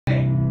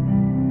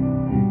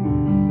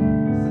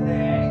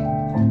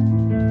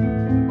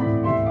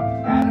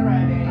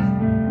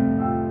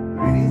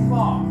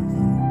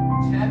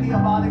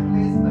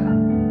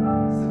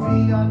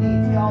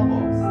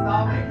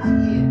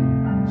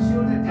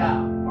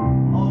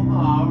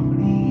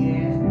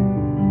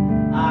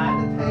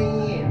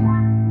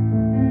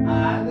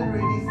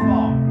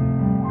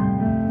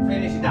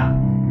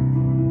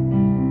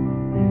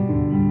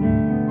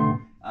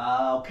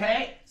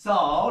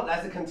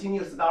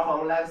continue start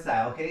from left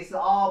side. Okay, it's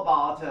all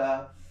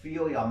about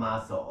feel your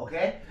muscle.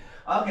 Okay,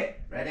 okay,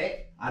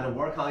 ready? And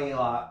work on your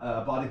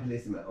body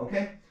placement.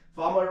 Okay,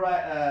 from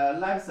right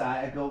left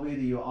side, I go with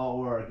you all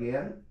over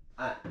again.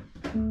 And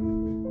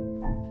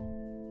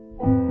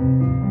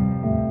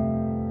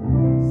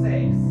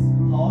 6,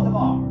 hold the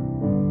bar.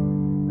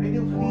 We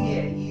do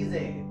plie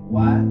easy.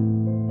 1,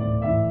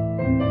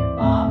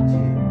 up 2,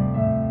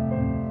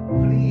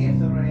 plie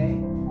 3,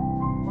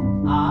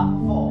 up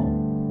 4,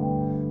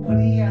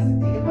 plie as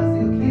deep as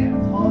you can.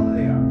 Hold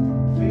there.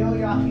 Feel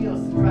your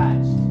heels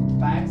stretched,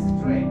 back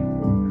straight.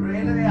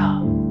 Really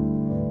up.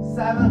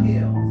 7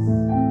 heels.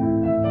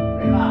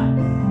 Relax.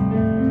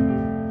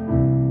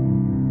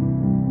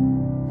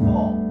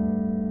 4,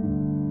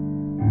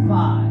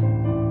 5,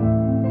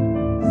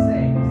 6.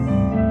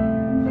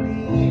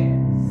 Plie.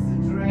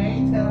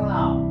 Straighten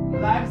out.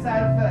 Left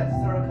side foot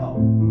circle.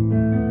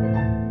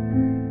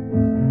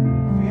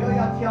 Feel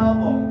your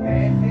tailbone,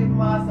 okay? Hip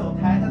muscle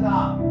tighten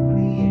up.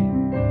 Plie.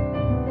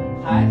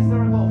 Hand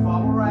circle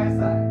from right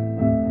side.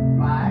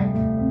 Back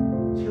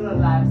to the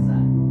left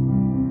side.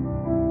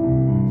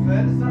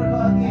 Foot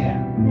circle again.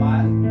 1.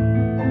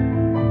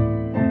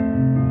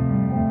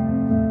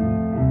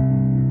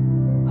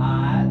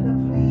 And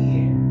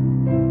plie.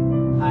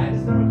 Hand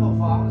circle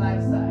from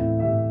left side.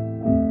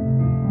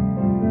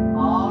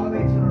 All the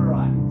way to the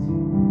right.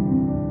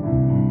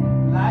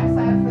 Left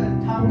side foot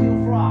turn to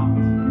front.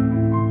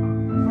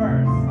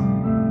 First.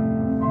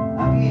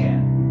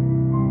 Again.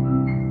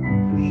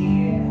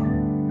 Plie.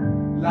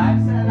 Left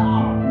side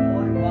arm.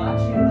 Holding one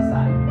to the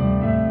side.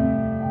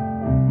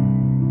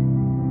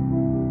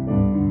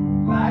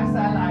 Left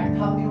side leg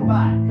turn to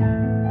back.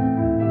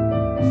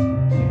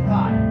 Too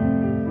tight.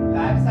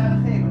 Left side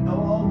hip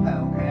don't open.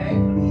 Okay.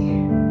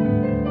 Plie.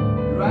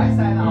 Right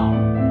side arm.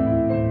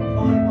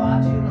 Holding one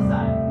to the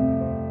side.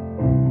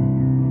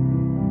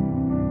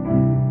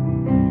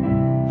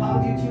 Turn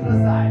to the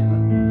side.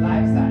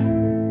 Left side.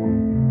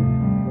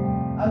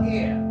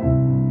 Again.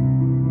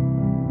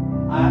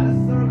 And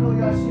circle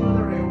your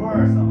shoulder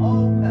reverse.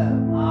 Open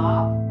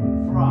up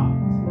front.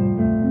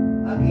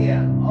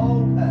 Again.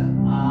 Open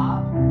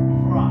up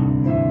front.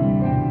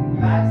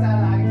 Left side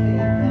leg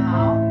taken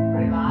out.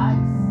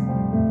 Relax.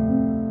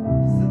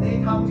 Stay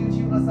turn to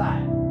the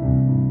side.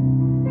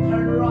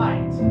 Turn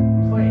right.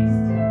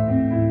 Twist.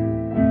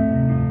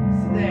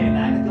 Stay.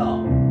 Let go.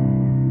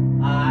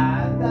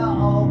 And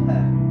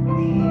open.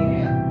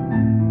 Plie.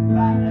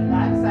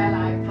 Left side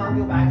leg turn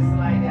to back.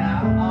 Slide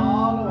down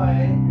all the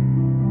way.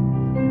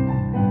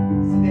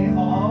 Stay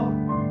hold.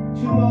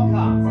 2 more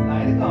counts.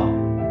 Let it go.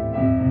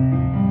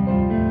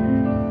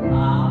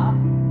 Up.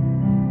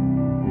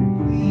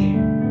 Plie.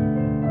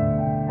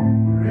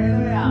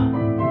 Really up.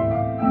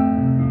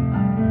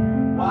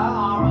 1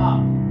 arm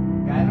up.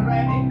 Get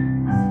ready.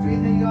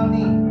 Straighten your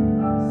knee.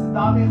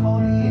 Stop it,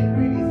 hold in.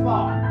 Release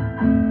bar.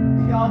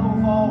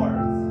 Tailbone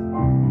forwards.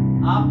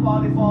 Up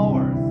body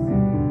forwards.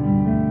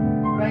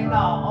 Right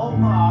now,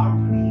 open arm.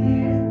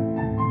 Plie.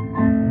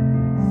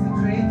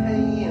 Straighten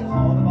in.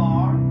 Hold the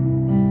bar.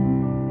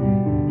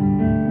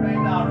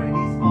 Right now,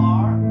 release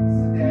bar.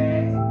 Stay.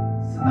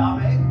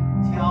 Stomach,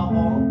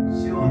 tailbone,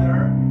 shoulder,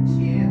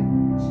 chin.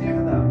 Check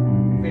them.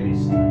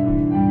 Finished.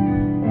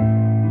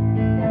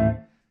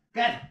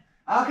 Good.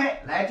 Okay,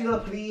 let's do the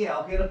plie.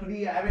 Okay, the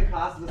plie, every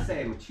class is the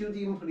same. 2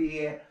 deep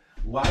plie,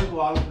 1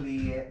 ground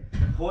plie,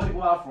 pull the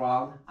ball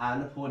front,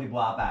 and pull the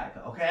ball back.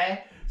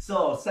 Okay?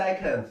 So,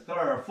 second,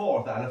 third,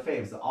 fourth, and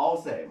fifth, all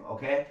same.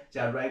 Okay?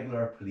 Just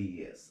regular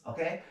plies.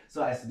 Okay?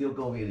 So, I still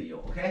go with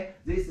you. Okay?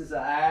 This is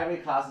every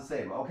class the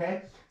same.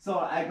 Okay? So,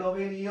 I go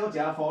with you,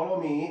 just follow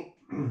me.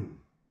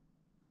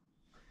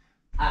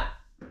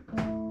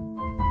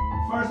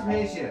 First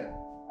patient.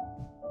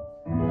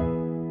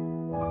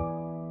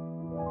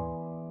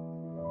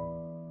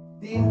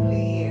 Deep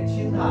plie,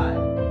 chin high.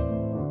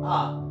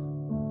 Up.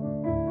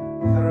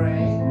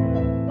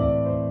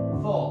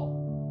 3, 4.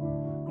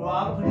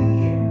 Ground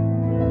plie.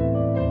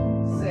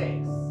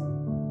 6.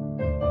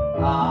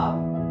 Up.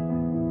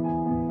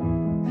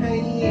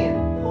 Turn in.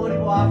 Pull the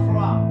ball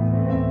front.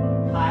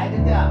 Head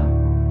down.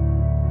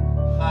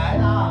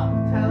 Head up.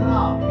 Turn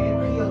up. Keep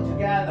heel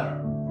together.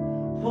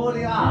 Pull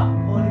it up.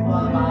 Pull the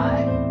ball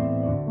back.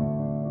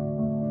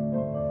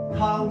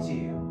 Count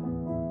you.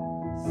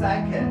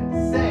 Second.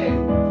 Same.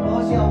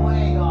 Push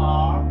away your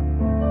arm.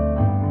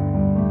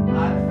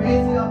 And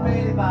face your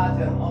belly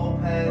button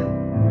open.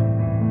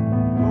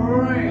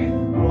 Breathe.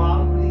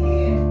 Ground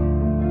plie.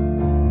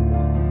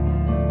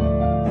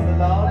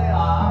 Slowly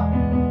up.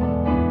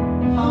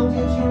 Count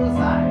you to the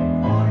side.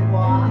 Pull the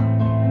ball.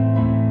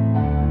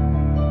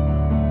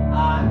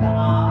 And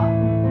up.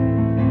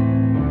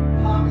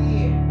 Come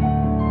in.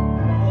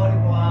 Pull the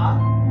ball.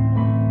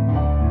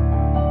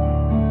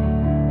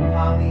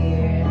 Come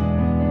in.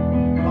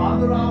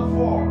 Round around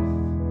fourth.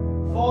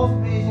 Fourth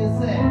patient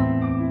sit.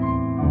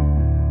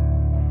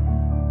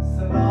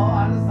 Slow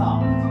and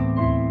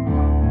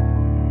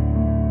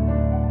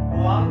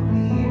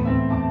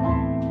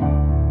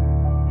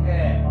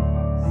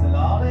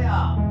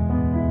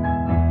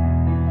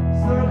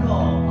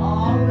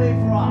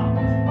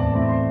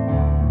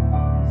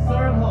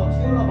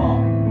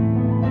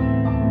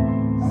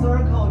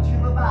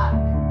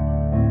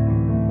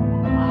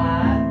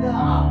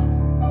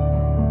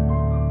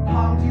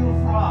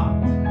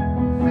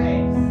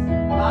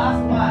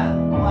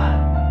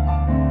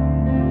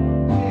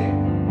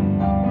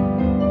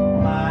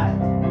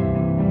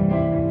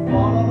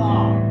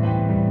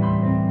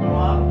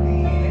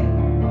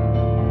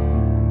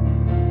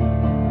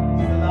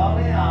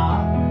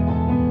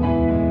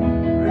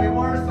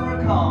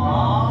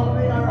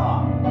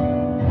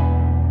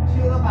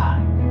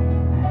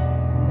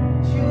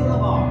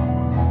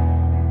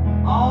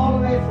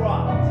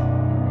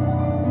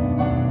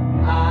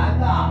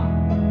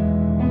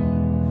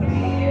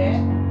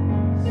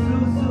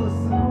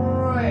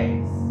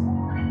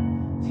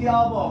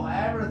tailbone,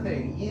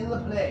 everything in the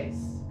place.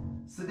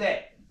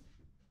 Stay.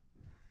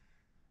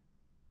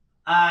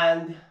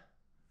 And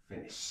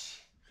finish.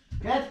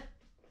 Good?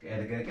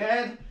 Good, good,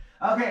 good.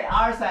 Okay,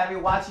 other side, I will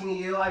be watching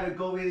you. I will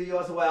go with you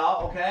as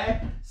well,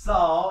 okay? So,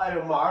 I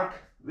will mark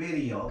with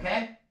you,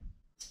 okay?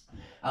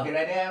 Okay,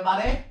 ready,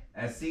 everybody?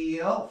 Let's see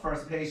you.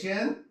 First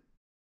patient.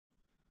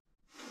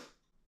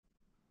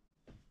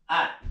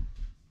 And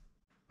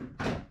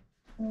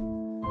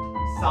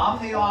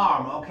soften your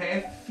arm,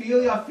 okay?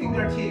 Feel your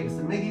fingertips.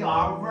 Make your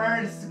arm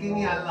very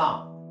skinny and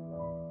long.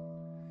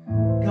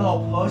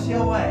 Go, push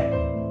your way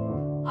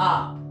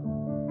up.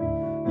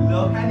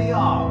 Look at the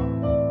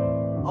arm.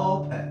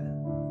 Open.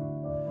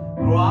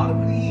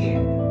 Ground plie.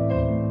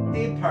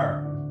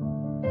 Deeper.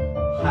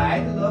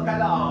 Head, look at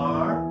the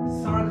arm.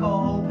 Circle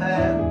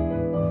open.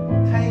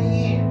 Turn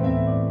in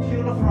to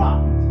the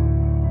front.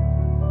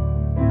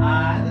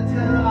 And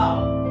turn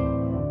out.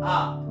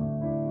 Up.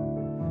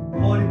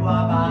 Pull the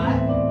ball back.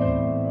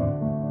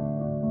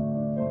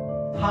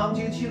 Tongue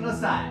to the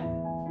side.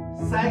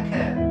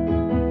 Second.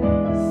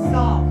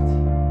 Soft.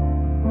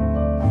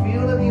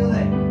 Feel the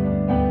music.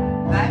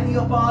 Let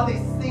your body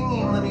sing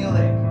in the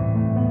music.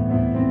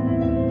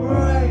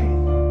 Breathe.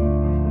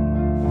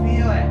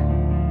 Feel it.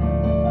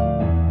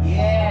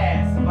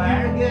 Yes,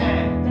 very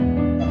good.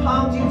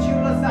 Tongue to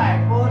the side.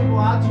 Pull the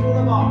ball to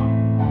the bar.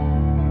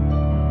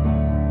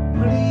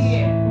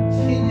 Plie.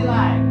 Change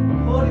leg.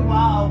 Pull the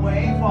ball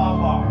away from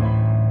bar.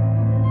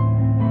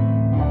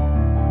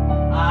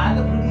 And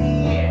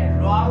plie.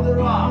 Round the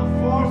round.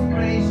 Fourth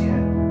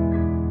position.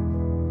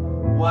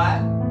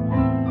 One.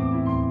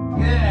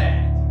 Good.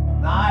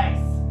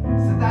 Nice.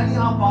 Standing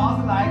on both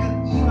legs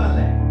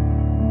evenly.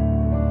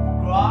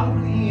 Ground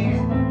plie.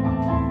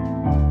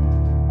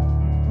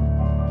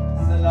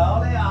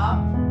 Slowly up.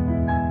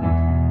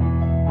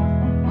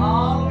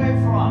 All the way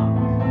from.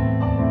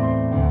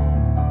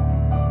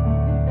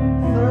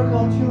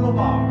 Circle to the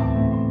bar.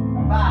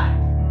 Back.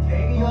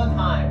 Take your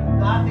time.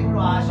 Nothing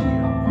rush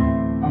you.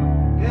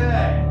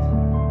 Good.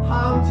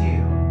 Tongue to.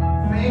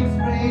 Fixed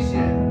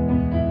position.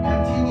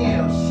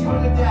 Continue.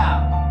 Shoot it down.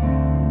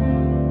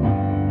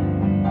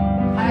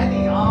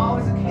 Heading.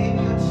 Always keep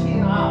your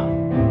chin up.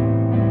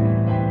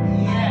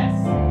 Yes.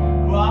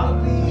 Ground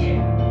plie.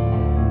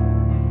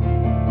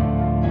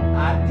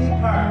 And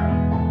deeper.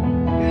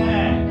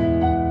 Good.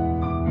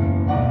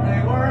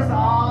 Reverse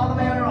all the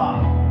way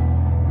around.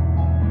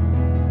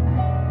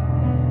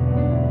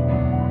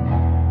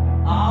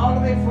 All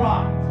the way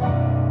front.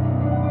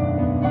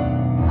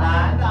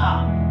 And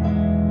up.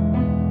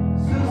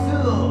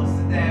 Su-su.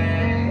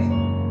 Stay.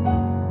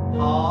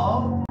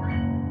 Hold.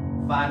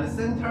 Find the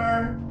center.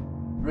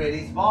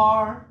 Release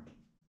bar.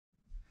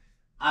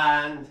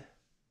 And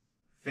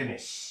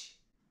finish.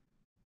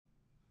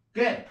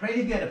 Good.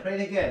 Pretty good.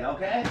 Pretty good.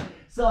 Okay.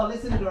 So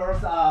listen,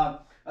 girls.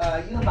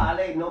 In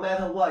ballet, no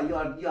matter what,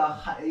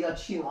 your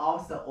chin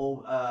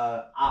also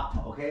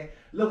up. Okay.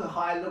 Look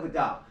high. Look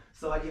down.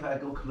 So if I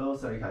go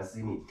closer, you can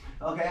see me.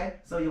 Okay.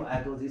 So if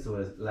I go this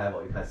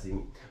level, you can see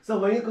me. So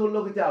when you go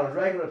look down,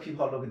 regular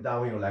people look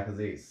down you like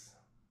this.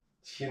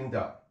 Chin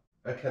down.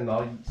 I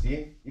cannot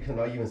see. You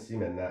cannot even see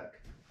my neck.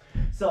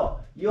 So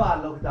you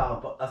are look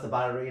down as a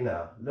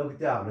ballerina. Look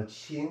down the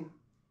chin.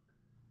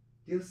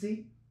 Do you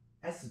see?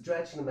 I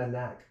stretching my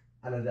neck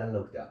and then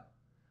look down.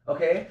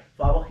 Okay.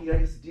 From here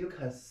you still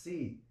can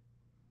see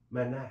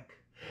my neck.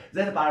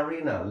 Then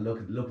ballerina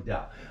look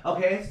down.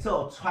 Okay.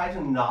 So try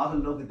to not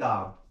look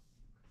down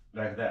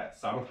like that.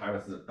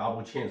 Sometimes the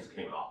double chins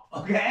came out.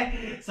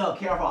 Okay. So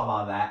careful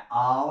about that.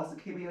 Always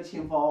keep your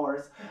chin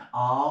forwards.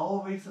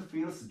 Always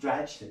feel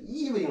stretched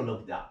even you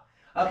look down.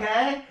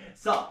 Okay.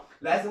 So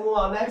let's move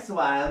on. Next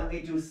one,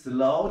 we do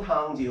slow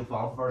tongue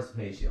from first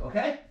position.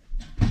 Okay.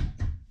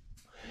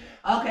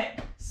 Okay.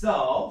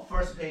 So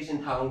first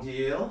position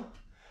tongue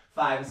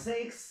 5,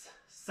 6,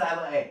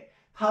 7, 8.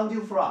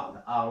 Tongue front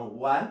on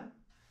 1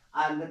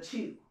 and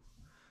 2,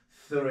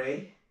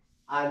 3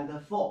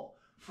 and 4.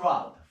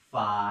 Front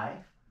 5,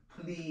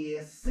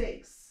 plie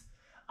 6.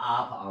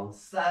 Up on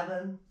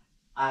 7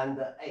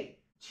 and 8.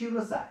 To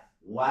the side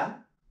 1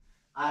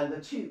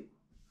 and 2,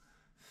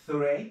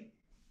 3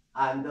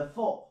 and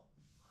 4.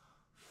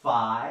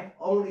 5.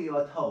 Only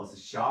your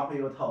toes. Sharpen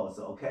your toes.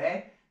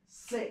 Okay.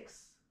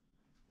 6,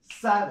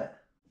 7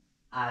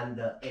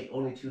 and 8.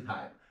 Only 2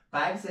 times.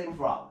 Back same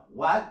front.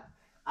 1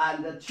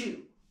 and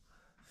 2,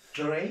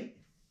 3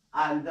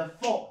 and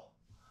 4.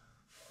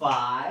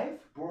 5.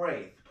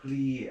 Breathe.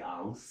 Plie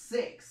on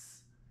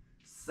 6,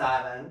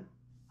 7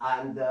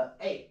 and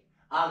 8.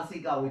 On the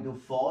second, we do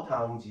 4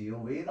 tongue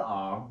with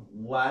arm.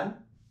 1,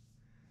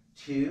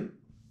 2,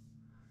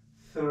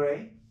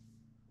 3,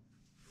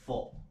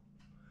 4.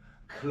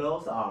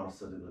 Close arms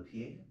to the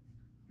plie.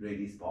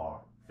 Release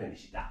bar.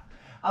 Finish it down.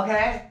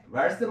 Okay,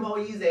 very simple,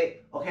 easy.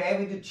 Okay,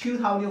 we do 2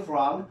 tongue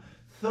front.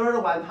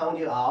 Third one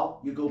tongue out.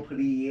 You go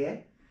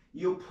plie.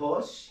 You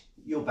push.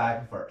 You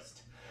back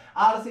first.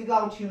 On the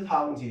second 2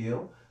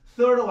 tongue.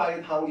 Third one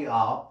you tongue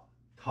out.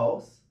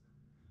 Toes,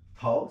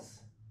 toes,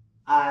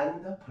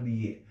 and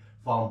plie.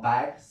 From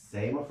back,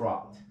 same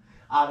front.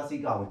 Other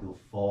sequence, we do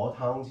 4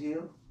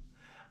 tangent,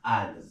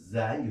 and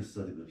then you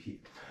 30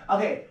 repeat.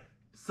 Okay,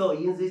 so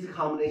in this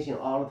combination,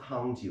 all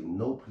tangent,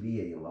 no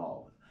plie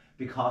involved.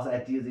 Because I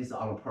did this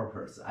on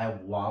purpose. I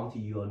want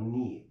your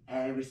knee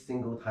every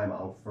single time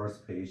on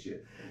first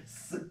position.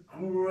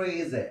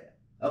 Squeeze it,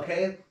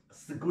 okay?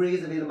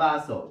 Squeeze with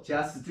muscle.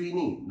 Just straight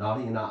knee,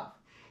 not enough.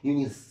 You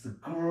need to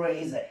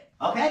squeeze it,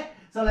 okay?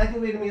 So let's do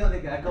with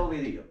music. I go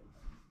with you.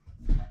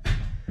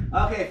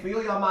 Okay,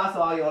 feel your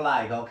muscle on your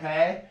leg,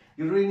 okay?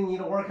 You really need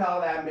to work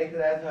on that, make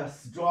that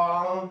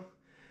strong,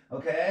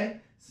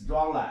 okay?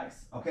 Strong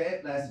legs,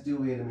 okay? Let's do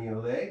with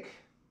music.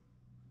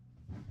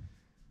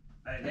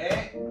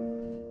 Okay.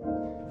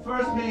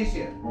 First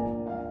position.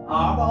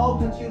 Arm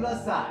open to the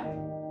side.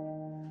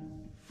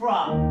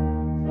 Front.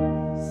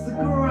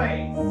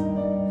 Squeeze.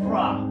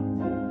 Front.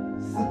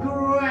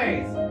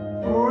 Squeeze.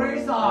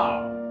 Brace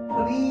arm.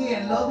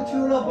 Plie. Look to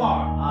the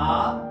bar.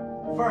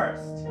 Up.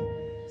 First.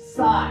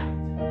 Side.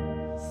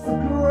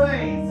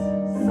 Squeeze.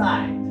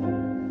 Side.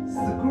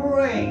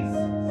 Squeeze.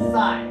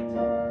 Side.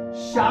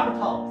 Sharp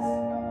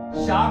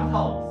toes. Sharp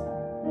toes.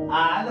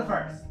 And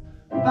first.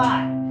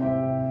 Back.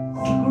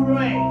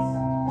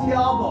 Squeeze,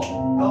 elbow,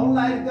 don't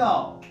let it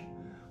go.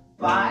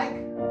 Back,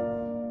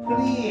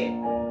 plie,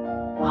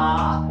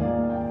 up,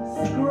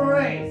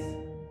 squeeze.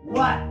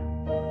 1,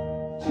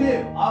 2,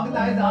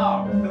 organize the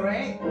arm.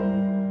 3,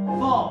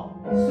 4,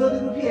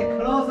 30 repeat,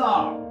 close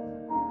arm.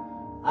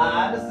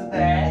 And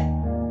stay,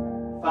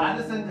 find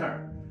the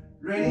center.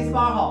 Release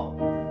bar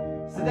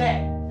hold.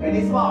 Stay,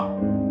 release bar.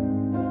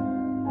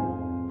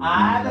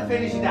 And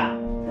finish it up.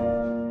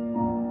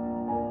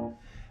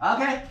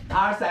 Okay,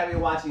 our side, we're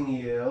watching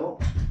you.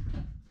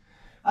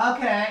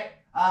 Okay,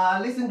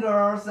 listen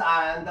girls,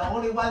 and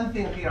only one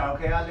thing here,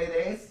 okay,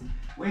 ladies.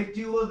 We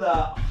do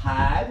the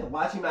head,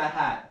 watching my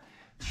head.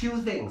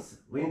 2 things,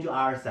 we do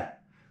our side.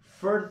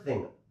 First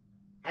thing,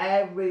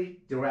 every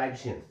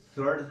direction,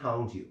 third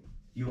tangent,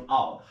 you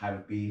out,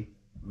 have to be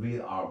with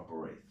our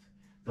breath.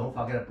 Don't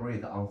forget to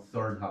breathe on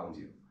third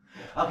tangent.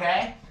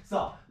 Okay,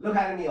 so look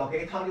at me,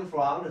 okay, tangent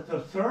front, the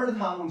third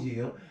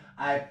tangent,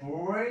 I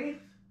breathe.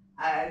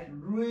 I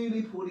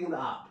really putting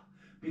up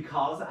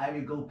because I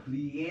will go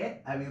plie,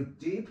 I will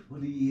deep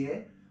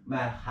plie,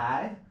 my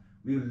head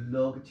will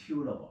look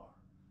to the bar.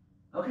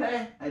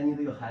 Okay, I need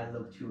your head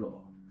look to the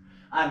bar.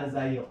 And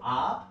then you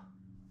up,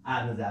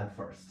 and then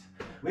first.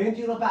 When you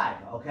do the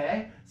back,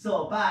 okay?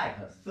 So back,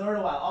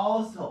 third one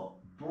also,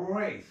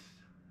 breathe.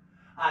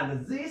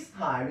 And this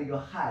time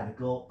your head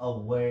go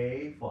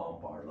away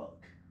from bar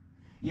look.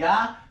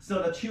 Yeah,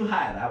 so the 2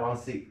 head I want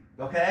to see,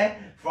 okay?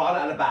 Front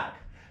and back.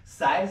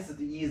 Side is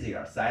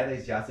easier, side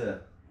is just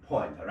a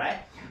point, right?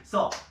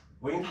 So,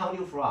 when you turn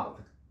your front,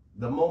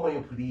 the moment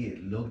you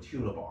plie, look to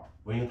the bar.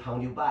 When you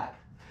turn your back,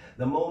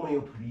 the moment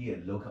you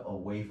plie, look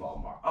away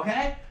from bar.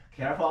 Okay?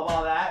 Careful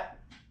about that.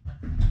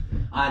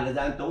 And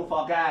then don't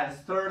forget,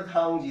 third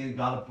tangent, you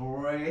gotta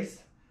breathe,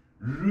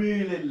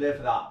 really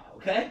lift up,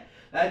 okay?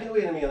 Let's do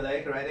it in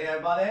music, ready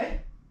everybody?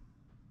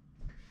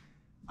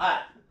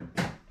 Alright.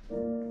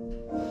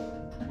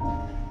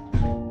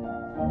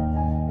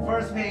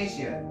 First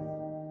position.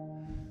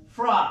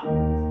 Front,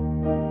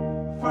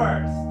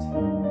 first,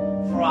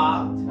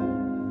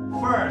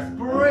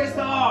 brace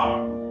the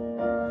arm,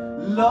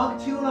 look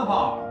to the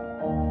bar,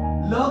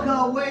 look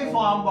away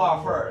from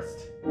bar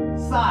first,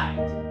 side,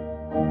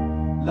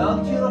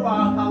 look to the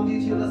bar, come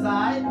to the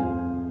side,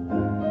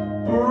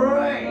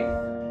 breathe,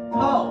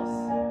 toes,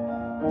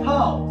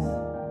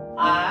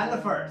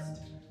 and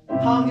first,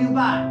 come to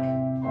back,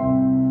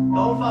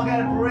 don't forget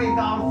to breathe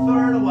on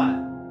third one.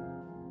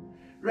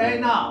 Right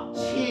now,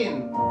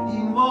 chin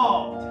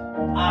involved.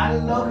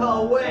 And look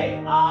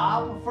away,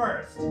 up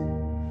first.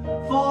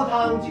 4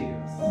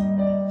 tangents.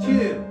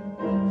 2,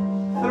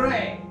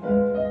 3,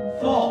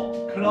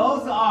 4.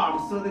 Close the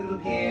arms so they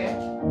look here.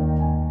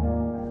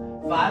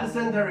 Find the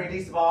center,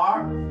 release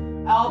bar.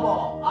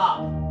 Elbow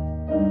up.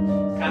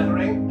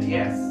 Catherine,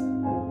 yes.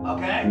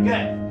 Okay,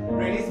 good.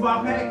 Release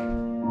bar pick.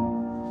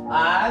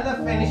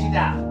 And finish it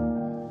up.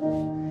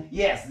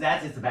 Yes,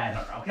 that is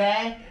better,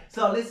 okay?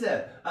 So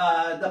listen,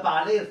 the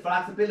ballet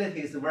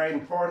flexibility is very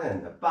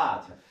important,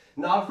 but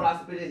not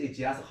flexibility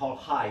just how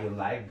high you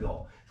let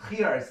go.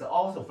 Here is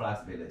also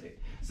flexibility.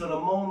 So the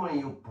moment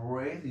you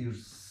breathe, you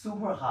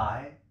super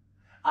high,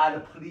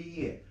 and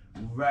plie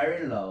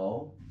very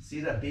low.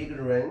 See the big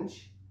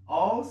range?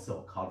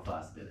 Also called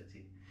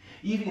flexibility.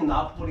 If you're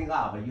not pulling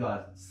up, you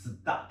are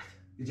stuck.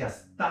 You're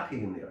just stuck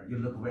in there. You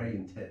look very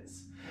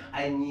intense.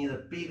 I need a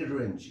big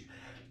range.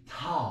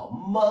 Tall,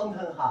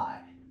 mountain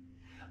high,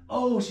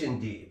 ocean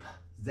deep.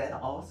 That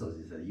also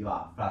is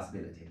your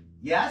flexibility.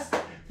 Yes?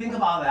 Think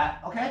about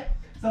that, okay?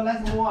 So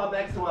let's move on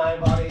next one,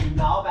 everybody.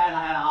 Not bad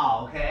at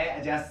all, okay?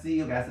 I just see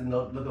you guys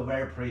look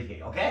very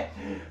pretty, okay?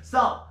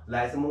 So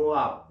let's move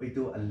on. We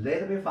do a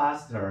little bit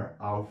faster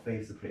on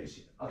fifth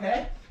position,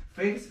 okay?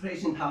 Fifth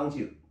position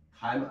tangent.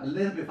 Time a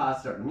little bit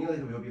faster. The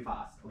music will be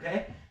fast,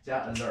 okay?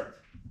 Just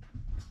alert.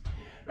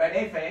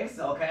 Ready, fifth,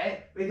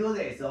 okay? We do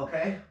this,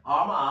 okay?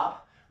 Arm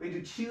up. We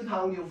do 2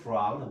 tangent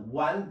front,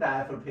 1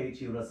 dive plie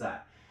to the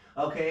side.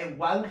 Okay,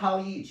 1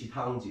 count each,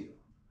 汤酒.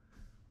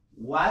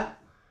 1,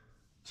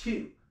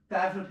 2,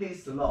 definitely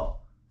slow.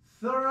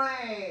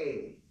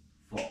 3,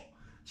 4.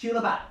 To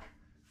the back.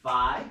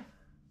 5,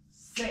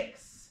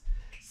 6,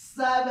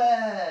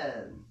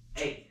 7,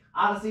 8.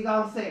 Honestly,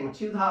 I'm same.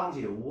 2 汤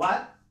酒.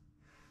 1,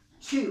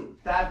 2,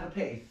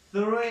 definitely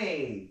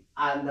 3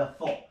 and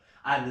 4.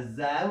 And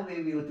then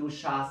we will do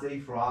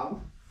chassé front.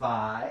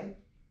 5,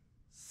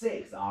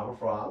 6 arm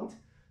front.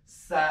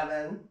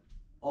 7,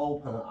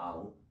 open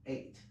on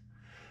 8.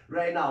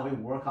 Right now we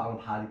work on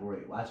party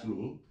break. Watch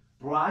me.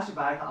 Brush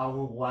back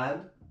on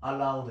 1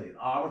 along it.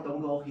 Arm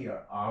don't go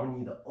here. Arm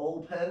need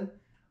open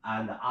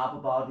and upper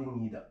body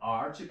need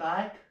arch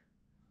back.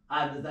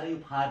 And then you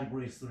party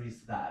break 3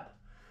 step.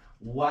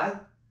 1,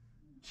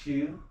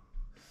 2,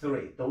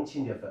 3. Don't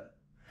change your foot.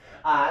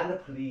 And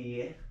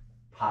plie,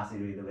 pass it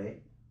right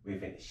away. We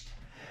finished.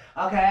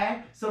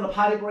 Okay, so the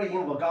party break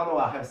in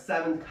Waganawa have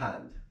 7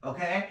 kind.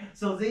 Okay,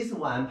 so this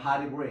one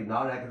party break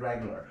not like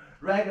regular.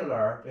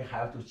 Regular we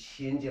have to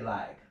change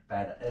leg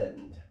by the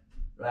end,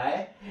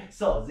 right?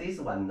 So this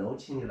one no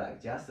change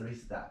leg, just 3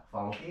 steps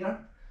from here.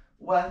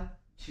 1,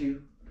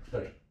 2,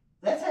 3.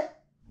 That's it.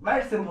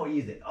 Very simple,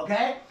 easy.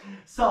 Okay.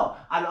 So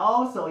and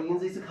also in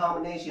this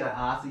combination, I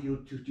ask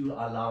you to do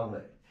a long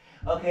leg.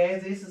 Okay,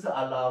 this is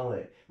a long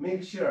leg.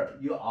 Make sure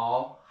you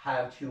all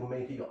have to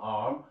make your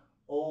arm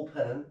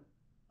open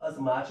as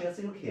much as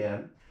you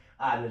can,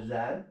 and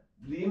then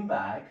lean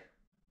back,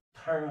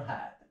 turn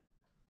head.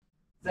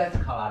 That's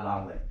called a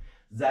long leg.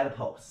 That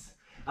pose.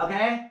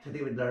 Okay?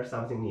 Today we learn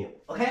something new.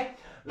 Okay?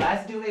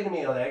 Let's do it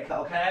music.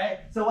 Okay?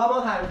 So one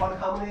more time for the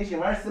combination.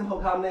 Very simple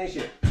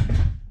combination.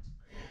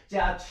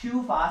 Just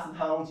 2 fast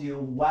tongue to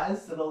 1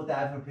 slow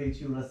definitely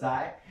to the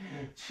side.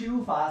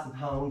 2 fast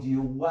tongue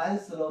to 1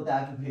 slow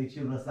definitely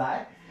to the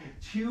side.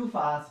 2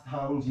 fast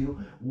tongue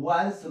to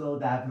 1 slow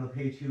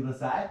definitely to the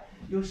side.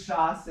 You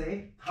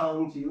chassé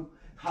tongue to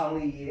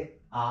tongue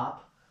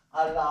up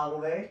a long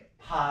way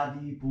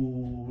party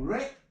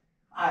break.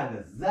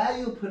 And then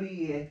you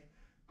plie,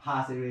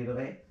 pass it right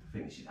away,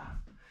 finish it up.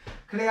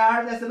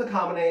 Clear? This is the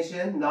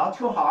combination, not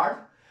too hard.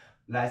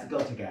 Let's go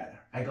together.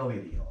 I go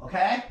with you,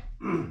 okay?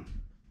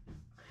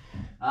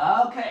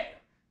 Okay.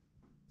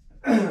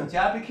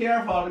 Just be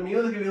careful, the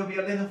music will be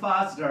a little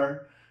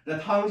faster. The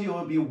tongue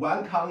will be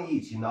 1 count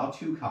each, not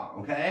 2 count,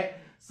 okay?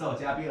 So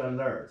just be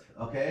alert,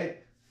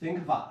 okay?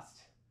 Think fast.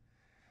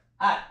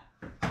 And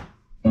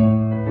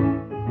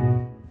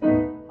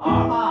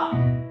arm up,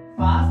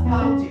 fast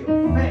count you,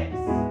 face,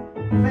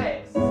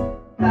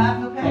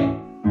 left pace,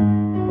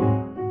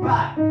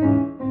 back,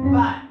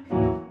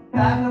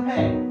 left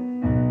pace,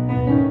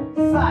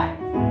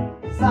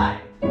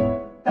 side,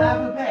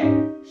 left pace,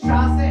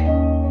 chassé,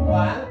 1,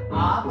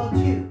 up 2,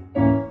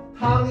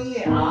 tongue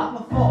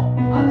up 4,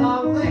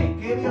 along way,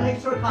 give you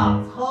extra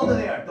counts, hold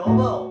there, don't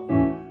move,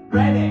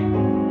 ready,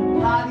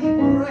 party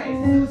break,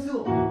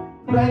 su,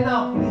 right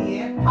now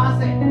plie,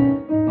 pass it,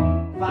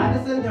 find the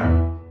center,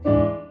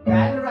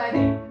 get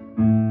ready,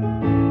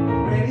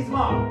 really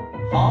small,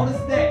 hold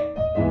stay,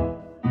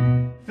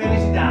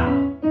 finish it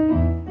down,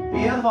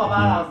 beautiful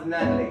balance,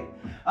 Natalie.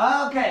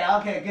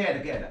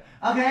 Okay, good.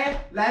 Okay,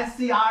 let's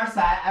see our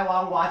side. I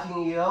want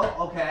watching you.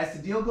 Okay,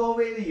 still go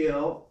with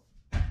you.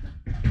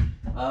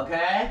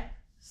 Okay,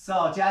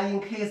 so just in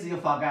case you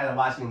forget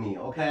watching me.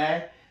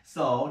 Okay,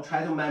 so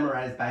try to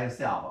memorize by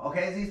yourself.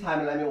 Okay, this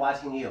time let me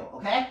watching you.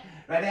 Okay,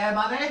 ready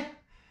everybody?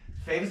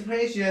 Fifth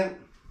position.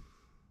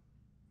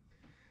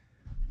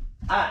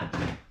 And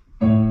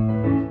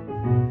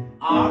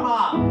arm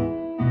up.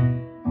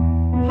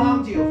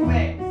 Tongue to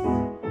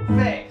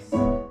face,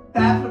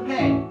 left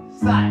pace,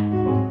 side,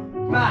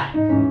 back,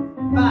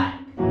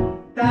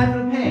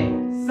 left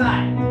pace,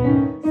 side,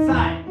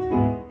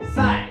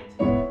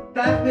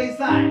 left pace,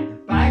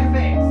 side, back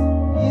face,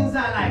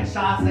 inside leg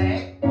chassé,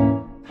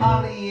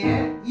 tongue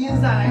in,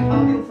 inside leg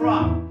tongue to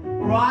front,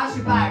 brush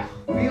back,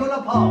 feel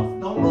the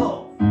pose, don't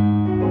move,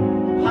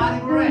 party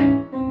break,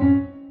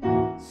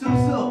 su,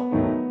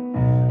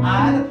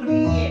 and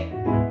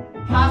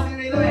plie, pass it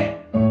right away.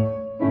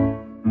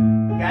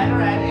 Get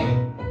ready.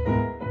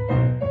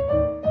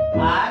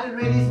 And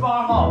ready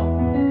small hold.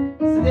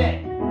 Stay.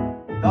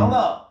 Don't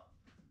move.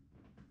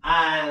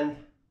 And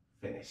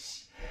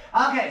finish.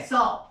 Okay,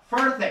 so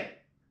first thing.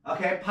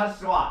 Okay, punch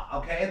squat.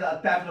 Okay, the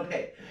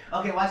definitely.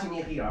 Okay, watch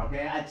me here.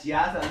 Okay, I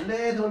just a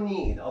little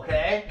need.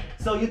 Okay,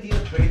 so you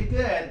did pretty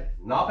good.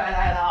 Not bad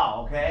at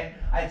all. Okay,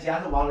 I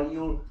just want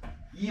you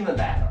even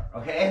better.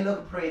 Okay,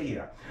 look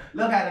prettier.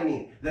 Look at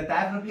me. The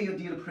definitely you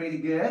did pretty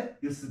good.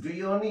 You straight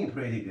your knee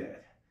pretty good.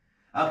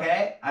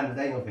 Okay, and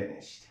then you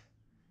finished.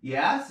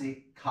 Yeah,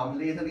 see,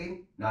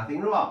 completely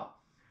nothing wrong,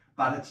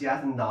 but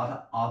just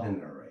not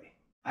ordinary.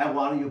 I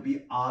want you to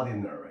be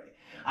ordinary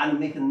and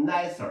make it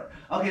nicer.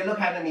 Okay, look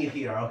at me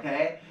here,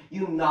 okay?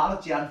 You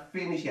not just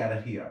finish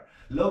it here.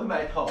 Look at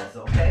my toes,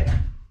 okay?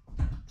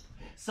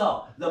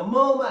 So, the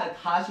moment I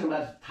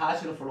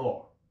touch the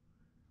floor,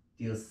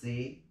 do you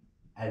see?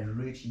 I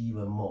reach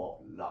even more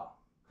long.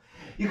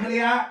 You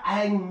clear?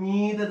 I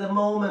need the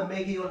moment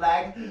make your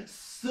leg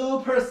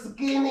super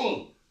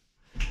skinny.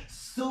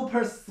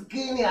 super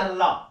skinny and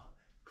long.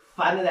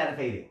 Find that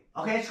feeling.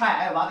 Okay,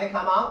 try everybody,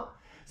 come on.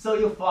 So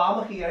you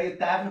from here, you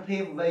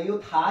definitely, when you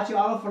touch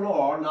on the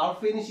floor, not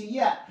finished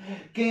yet,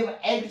 give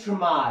extra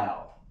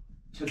mile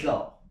to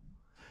go.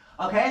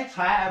 Okay,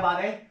 try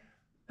everybody.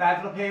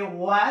 Definitely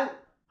one,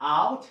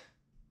 out.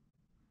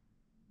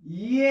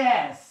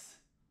 Yes.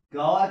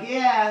 Go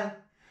again.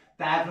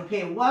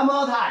 Definitely one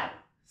more time.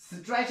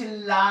 Stretch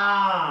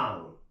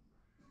long.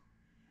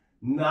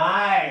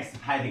 Nice,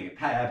 Peggy.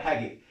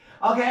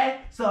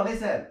 Okay, so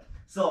listen.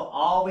 So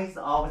always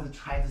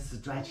try to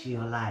stretch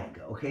your leg.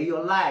 Okay,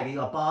 your leg,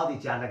 your body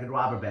just like a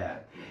rubber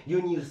band.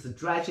 You need to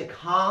stretch it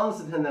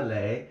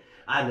constantly,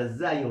 and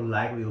then your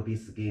leg will be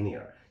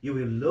skinnier. You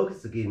will look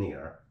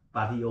skinnier,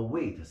 but your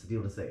weight is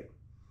still the same.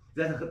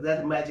 That's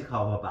the magic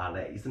of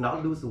ballet. It's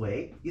not lose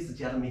weight, it's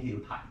just make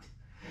you tight.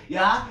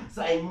 Yeah,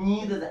 so I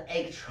need the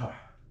extra.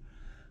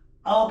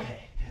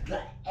 Okay, the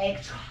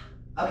extra.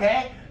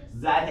 Okay,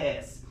 that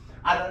is.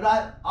 And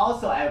then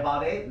also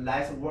everybody,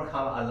 let's work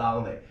on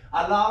along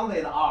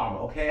the arm.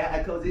 Okay,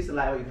 I go this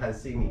level, you can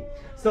see me.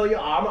 So your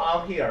arm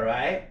on here,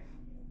 right?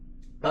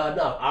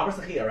 No,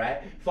 arms here,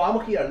 right?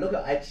 From here, look,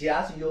 I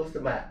just used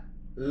my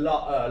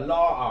lower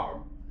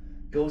arm.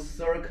 Go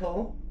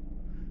circle,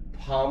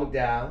 palm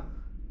down,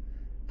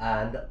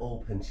 and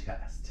open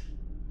chest.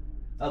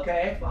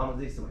 Okay, from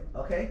this way.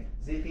 Okay,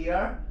 see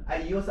here, I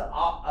use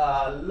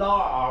lower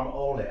arm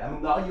only.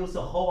 I'm not use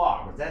the whole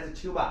arm.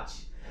 That's too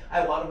much.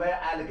 I want very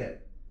elegant.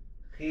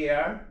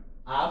 Here,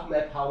 up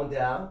my palm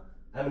down.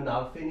 I'm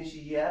not finished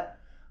yet.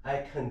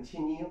 I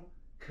continue,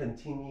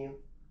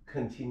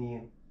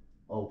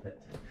 open.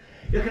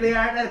 You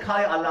clear? Let's call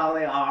it along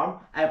the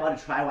arm.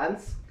 Everybody try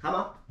once. Come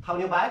on, turn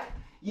your back.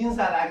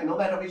 Inside leg, no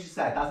matter which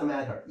side, doesn't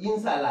matter.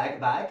 Inside leg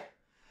back.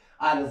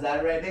 And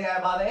then ready,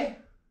 everybody.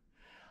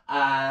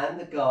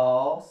 And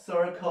go,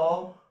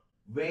 circle,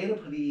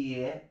 with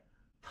plie,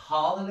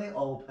 totally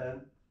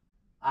open,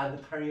 and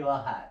turn your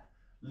head.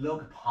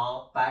 Look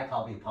palm, back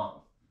of your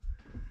palm.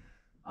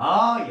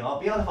 Oh, you're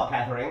beautiful,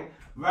 Catherine.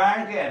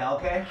 Very good,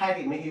 okay?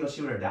 Heavy, make your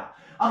shoulder down.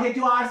 Okay,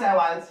 do our side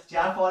once,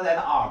 just for that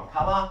arm.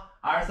 Come on,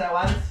 our side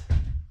once.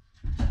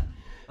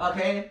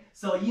 Okay,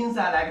 so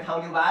inside leg,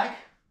 turn your back.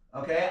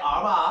 Okay,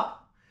 arm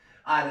up.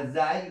 And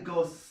then you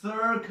go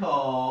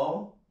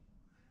circle,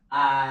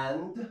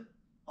 and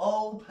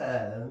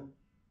open,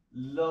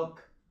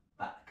 look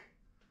back.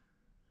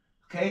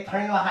 Okay,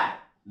 turn your head,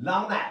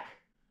 long neck.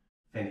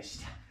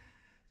 Finished.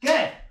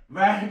 Good,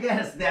 very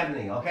good,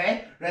 Stephanie,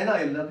 okay? Right now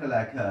you look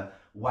like a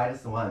white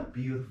swan,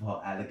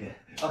 beautiful, elegant,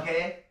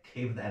 okay?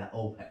 Keep that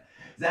open.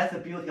 That's the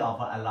beauty of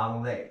a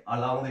long leg. A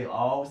long leg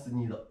always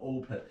need to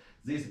open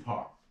this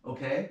part,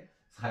 okay?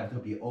 It's have to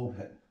be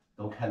open,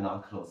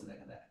 cannot close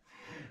like that.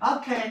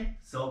 Okay,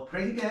 so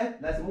pretty good.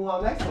 Let's move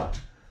on next one.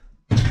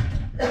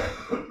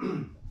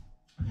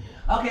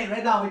 Okay,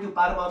 right now we do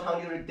bottom of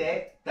tongue unit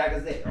day,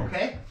 that's it,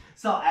 okay?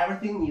 So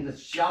everything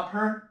needs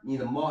sharper,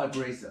 needs more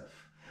aggressive.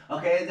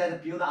 Okay,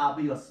 that build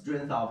up your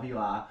strength of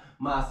your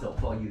muscle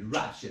for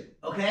eruption.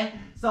 Okay,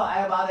 so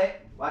everybody,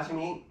 watch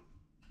me.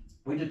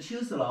 We do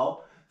 2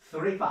 slow,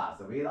 3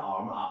 fast with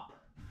arm up.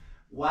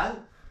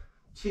 1,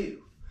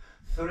 2,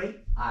 3,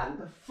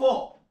 and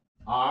 4.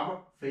 Arm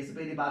face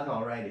belly button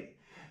already.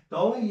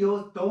 Don't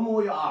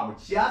move your arm,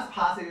 just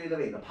pass it with the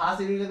weight. Pass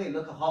it with the weight.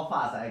 Look how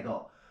fast I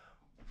go.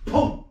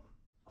 Boom.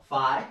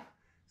 5,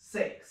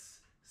 6,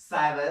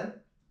 7.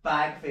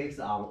 Back face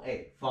on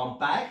 8. From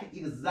back,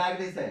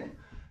 exactly same.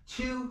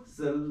 2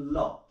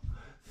 slow,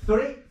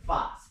 3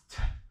 fast,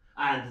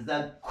 and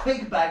then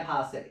quick back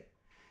passing.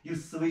 You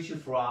switch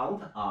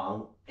front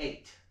on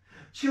 8.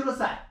 To the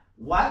side,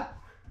 1,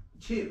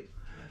 2,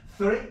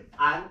 3,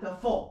 and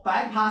 4.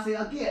 Back passing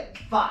again,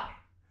 5,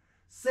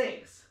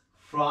 6,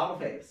 front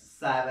face,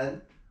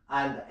 7,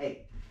 and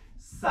 8.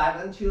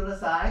 7 to the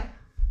side,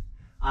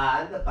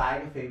 and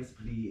back face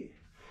plie.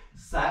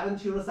 7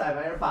 to the side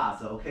very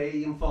fast,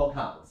 okay, in 4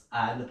 counts,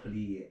 and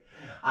plie.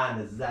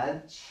 And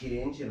then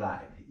change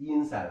leg,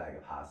 inside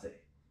leg passing.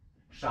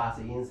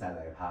 Chassé inside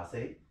leg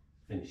passing,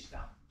 finish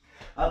down.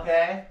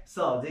 Okay,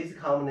 so this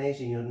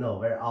combination you know,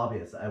 very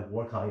obvious. I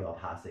work on your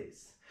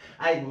passes.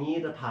 I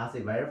need the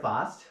passing very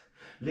fast.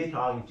 Later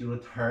on, if you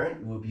turn,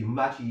 it will be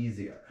much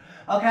easier.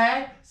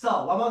 Okay,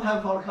 so one more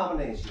time for the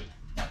combination.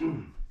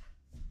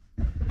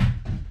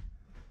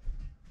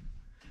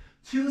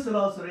 2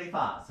 slow, 3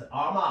 fast.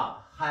 Arm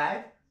up,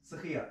 head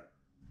is here.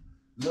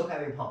 Look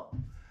at the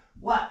palm.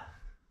 1,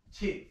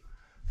 2,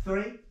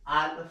 3,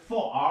 and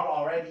 4. Arm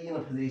already in the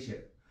position.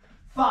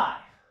 5,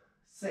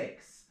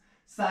 6,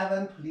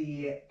 7,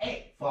 plie,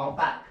 8 from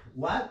back.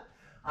 1,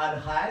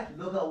 and head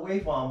look away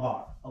from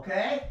bar.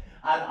 Okay,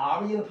 and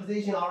arm in the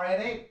position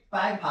already.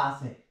 Back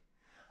passing,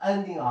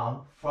 ending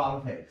on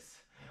front face.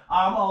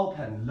 Arm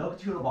open, look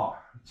to the bar.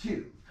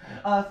 2,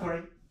 3,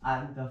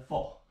 and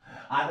 4,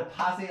 and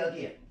passing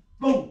again.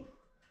 Boom,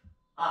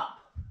 up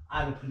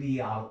and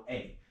plie on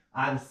 8,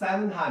 and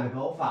 7 times.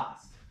 Go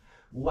fast.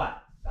 1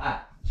 and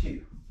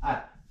 2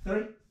 and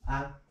 3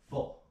 and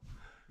 4,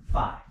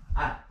 5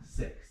 and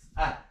 6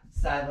 and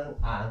 7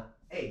 and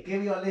Hey,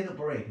 give you a little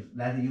break,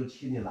 let you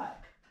chin your leg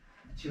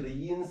to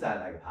the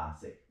inside leg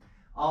passing,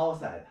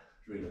 outside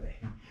relay.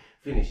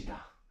 Finish it down.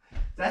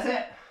 That's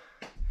it.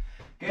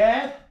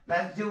 Good.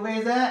 Let's do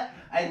with it.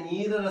 I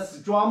need a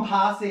strong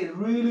passing,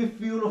 really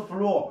feel the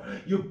floor.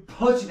 You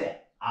push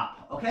it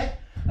up, okay?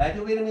 Let's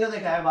do with the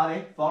music,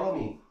 everybody. Follow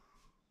me.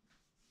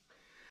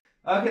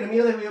 Okay, the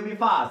music will be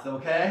fast,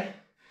 okay?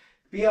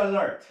 Be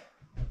alert.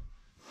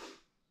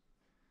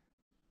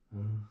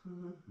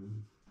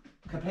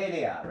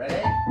 Capelia,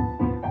 ready?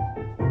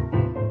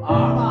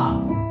 Arm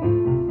up.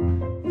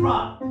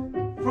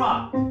 Front,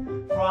 front,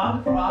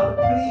 front, front,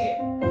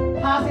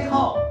 plie. Passing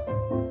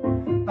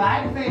hold.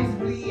 Back face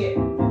plie.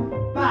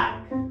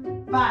 Back,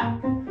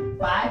 back,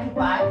 back,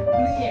 back,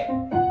 plie.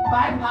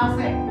 Back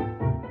passing.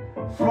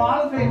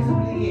 Front face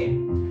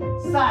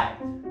plie. Side,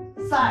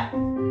 side,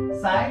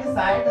 side,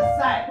 side,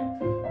 side.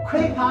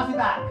 Quick passing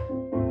back.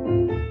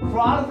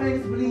 Front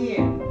face plie.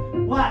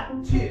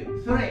 1,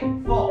 2,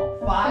 3, 4,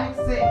 5,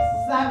 6,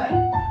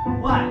 7.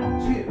 1,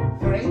 2,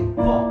 3,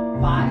 4,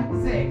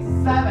 5, 6,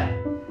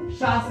 7.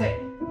 Chasse,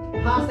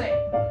 passing.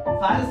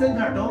 Find the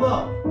center, don't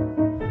move.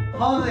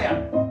 Hold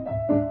there.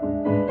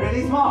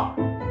 Release more.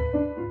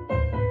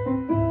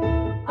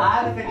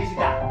 And finish it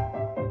down.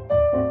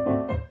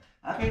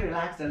 Okay,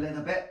 relax a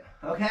little bit.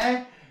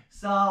 Okay?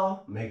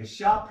 So make it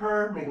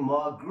sharper, make it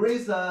more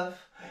aggressive.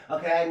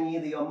 Okay, I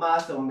need your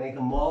muscle make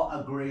it more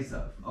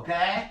aggressive.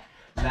 Okay?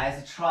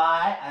 Let's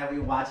try. I will be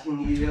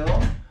watching you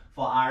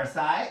for our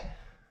side.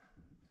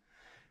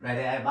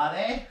 Ready,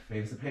 everybody?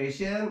 Fix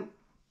patient.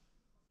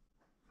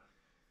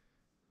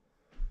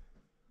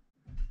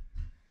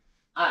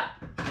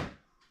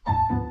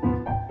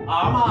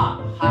 Arm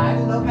up, high,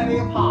 look at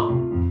your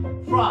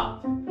palm.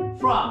 Front,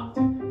 front,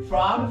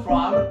 front,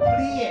 front,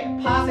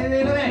 plie. Pass it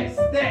in the way,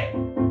 stay.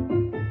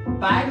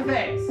 Back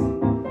face,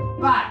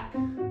 back,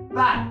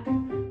 back,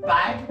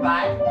 back,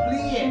 back,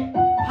 plie.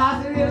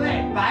 Pass it in the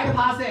way, back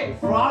passing.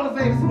 Front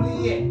face,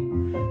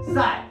 plie.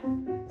 Side,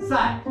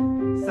 side,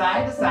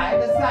 side,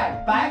 side,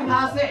 side. Back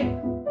passing.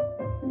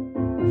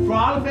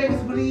 Front face,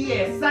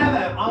 plie.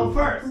 7 on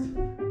first.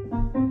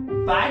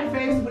 Back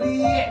face,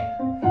 plie.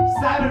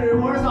 7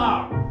 reverse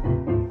arm.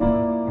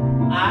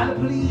 And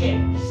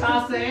plie,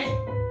 chasse,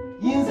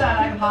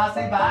 inside leg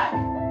passing back.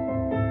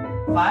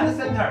 Find the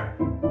center.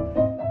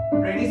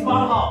 Release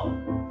one hold.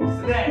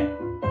 Stay.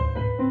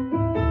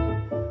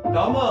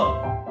 Don't move.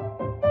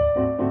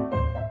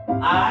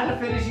 And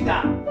finish it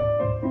down.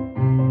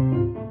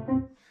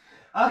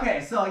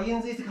 Okay, so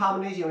in this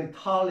combination, we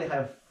totally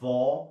have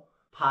 4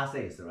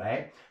 passes,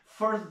 right?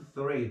 First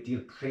 3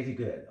 did pretty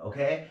good,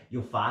 okay?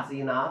 You fast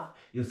enough,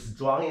 you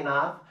strong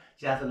enough.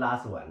 Just the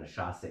last one,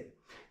 chasse.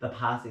 The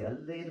pass is a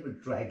little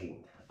bit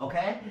dragging,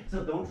 okay?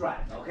 So don't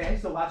drag, okay?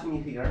 So watch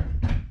me here.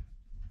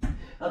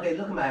 Okay,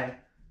 look at my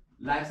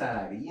left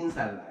side leg,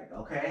 inside leg,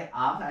 okay?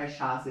 After I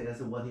chasse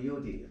is what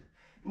you did.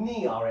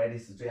 Knee already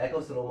straight, I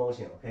go slow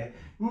motion, okay?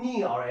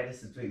 Knee already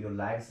straight, your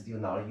leg still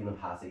not even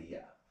passing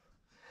yet.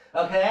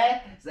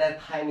 Okay?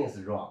 That timing is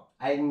wrong.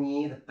 I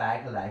need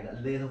back leg a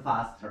little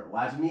faster.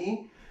 Watch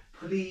me.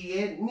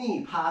 Plie,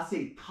 knee,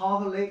 passing,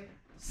 totally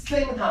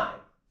same time.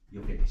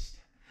 You finished.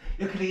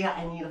 You clear,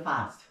 I need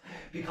fast.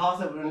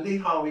 Because when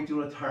later on we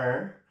do a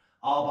turn,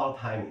 all about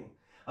timing.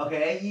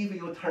 Okay, if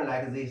you turn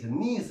like this,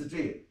 knee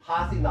straight,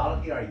 passing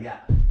not here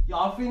yet. You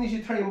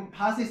finish turning,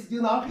 passing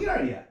still not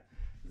here yet.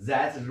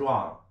 That's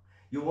wrong.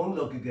 You won't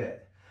look good.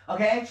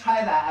 Okay,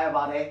 try that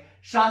everybody.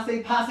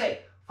 Chasse, passing,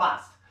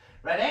 fast.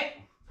 Ready?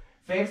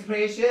 Fixed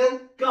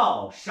position,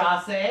 go.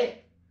 Chasse,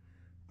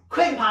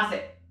 quick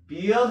passing.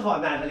 Beautiful,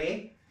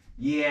 Natalie.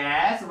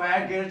 Yes,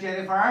 very good,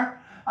 Jennifer.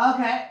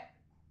 Okay.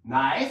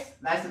 Nice.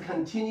 Let's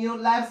continue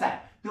left side.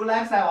 Do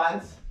left side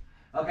once.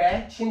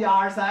 Okay. Change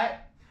our side.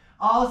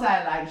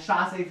 Outside like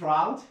chasse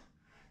front.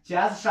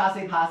 Just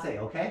chasse passe.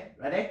 Okay.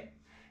 Ready?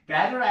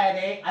 Get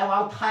ready. I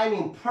want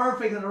timing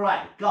perfect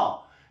right.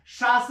 Go.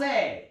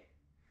 Chasse.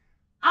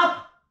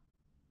 Up.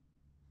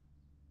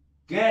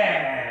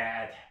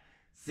 Good.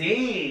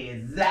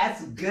 See,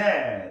 that's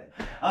good.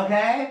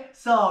 Okay.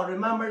 So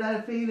remember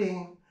that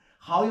feeling.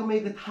 How you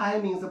make the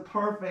timings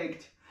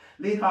perfect.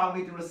 Later on,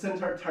 we do the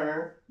center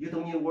turn. You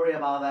don't need to worry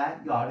about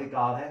that. You already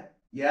got it.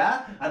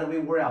 Yeah? And we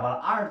worry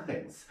about other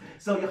things.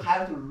 So you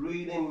have to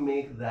really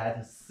make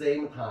that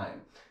same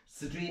time.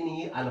 Straight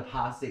knee and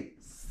passing,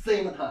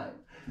 same time.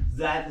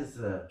 That is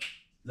the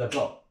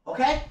goal.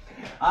 Okay?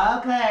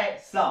 Okay,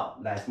 so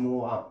let's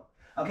move on.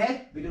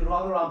 Okay? We do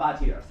round back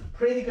here.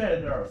 Pretty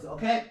good, girls.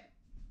 Okay?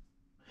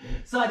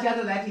 So I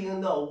just let you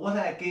know what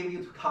I gave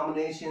you to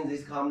combination,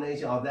 this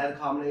combination or that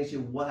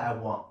combination, what I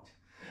want.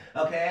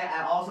 Okay,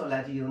 I also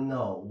let you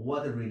know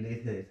what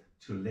related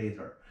to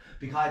later.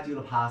 Because I do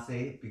the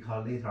passe,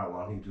 because later I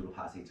want to do the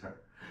passe turn.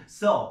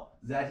 So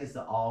that is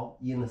all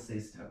in the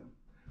system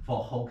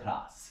for whole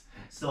class.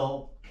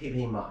 So keep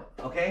in mind,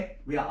 okay?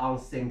 We are on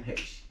the same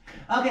page.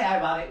 Okay,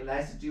 everybody,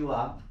 let's do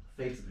a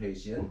fixed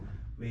position.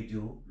 We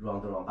do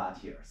round back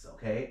here.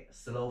 Okay,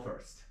 slow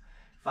first.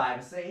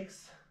 5,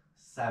 6,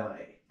 7,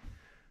 8.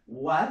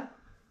 1,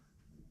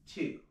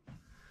 2,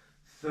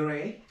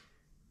 3,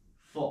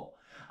 4.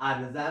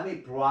 And then we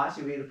brush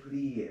with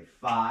plie,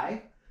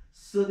 5.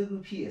 So the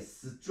repeat,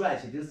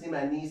 stretch. Do you see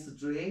my knee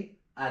straight?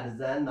 And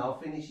then now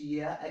finish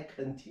here, I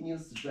continue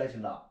stretch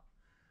long.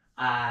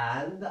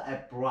 And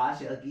I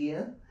brush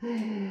again.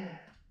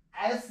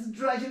 I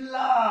stretch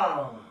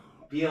long.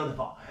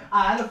 Beautiful.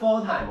 And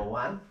 4 times.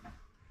 1,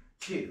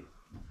 2,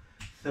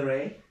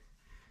 3,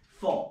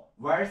 4.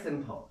 Very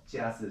simple.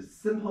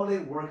 Just simply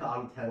work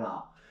on turn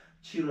out.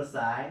 To the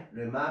side.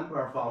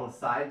 Remember from the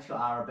side to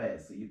our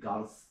base. You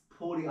got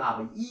pulling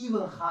up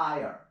even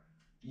higher.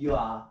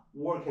 Your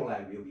working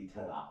leg will be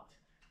turned out.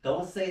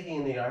 Don't sit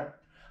in there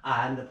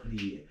and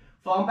plie.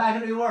 From back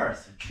to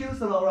reverse. 2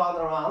 slow round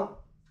around.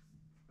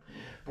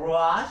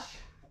 Brush,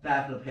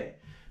 develop.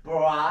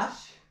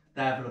 Brush,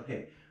 develop.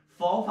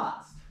 4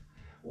 fast.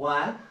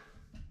 1,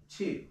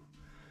 2,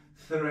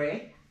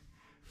 3,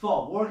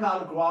 4. Work on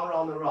the ground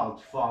round and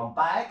round. From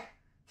back,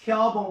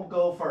 tailbone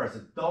go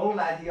first. Don't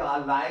let your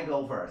leg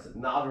go first.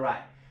 Not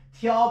right.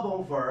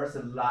 Tailbone first,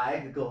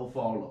 leg go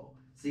follow.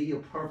 See,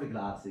 you perfect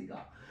last go.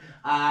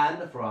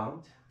 And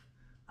front,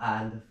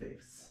 and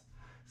fifth.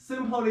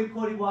 Simply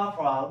put one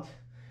front.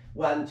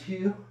 1,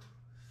 2,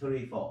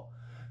 3, 4.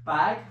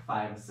 Back,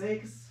 5,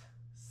 6,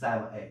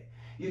 7, 8.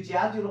 You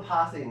just do the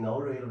passing, no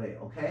railway,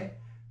 okay?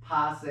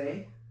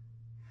 Passing,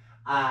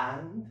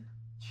 and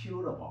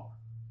to the bar.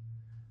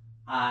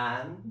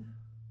 And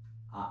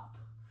up.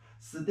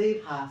 Stay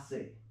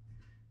passing,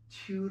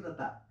 to the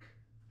back.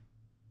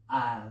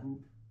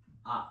 And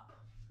up.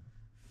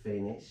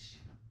 Finish.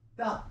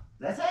 Done.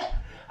 That's it.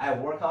 I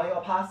work on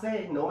your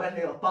passing, no matter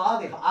your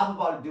body, how upper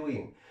body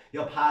doing,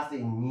 your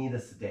passing needs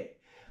to stay.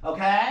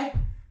 Okay?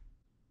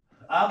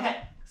 Okay.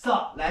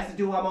 So let's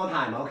do one more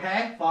time,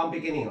 okay? From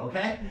beginning,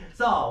 okay?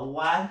 So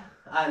 1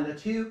 and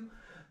 2,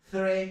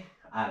 3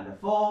 and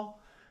 4,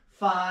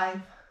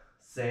 5,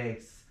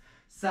 6,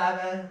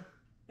 7,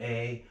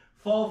 8.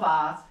 4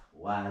 fast.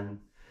 1,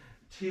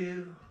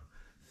 2,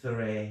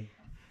 3,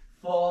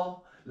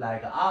 4.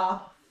 Leg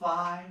up.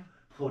 5.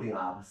 Pulling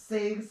up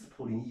 6,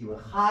 pulling even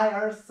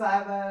higher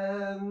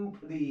 7,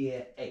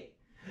 plie 8.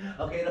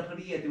 Okay, the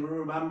plie, do you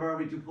remember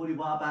we do plie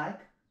bar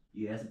back?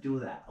 Yes, do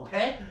that.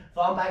 Okay,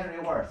 from back to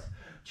reverse.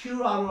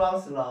 2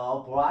 round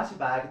slow, brush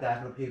back,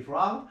 definitely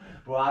front,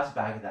 brush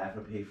back,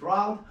 definitely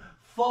front.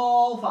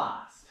 4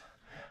 fast.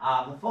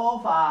 After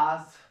 4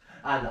 fast,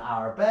 and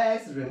our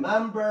base,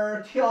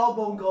 remember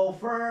tailbone go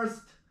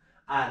first,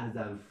 and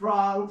then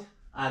front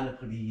and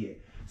plie.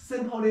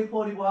 Simply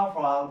pulling one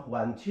front,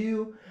 1,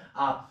 2,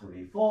 up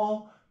 3,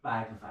 4,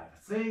 back 5,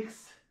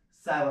 6,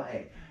 7,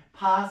 8.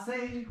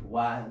 Passing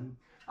 1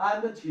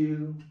 and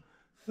 2,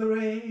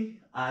 3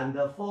 and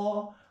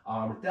 4.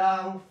 Arm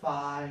down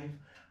 5.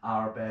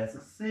 Our base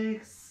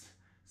 6,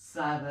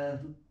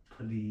 7,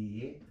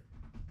 plie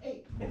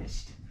 8.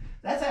 Finished.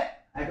 That's it.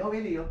 I go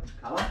with you.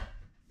 Come on.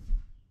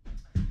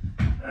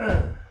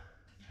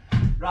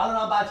 Round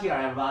around back here,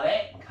 everybody.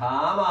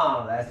 Come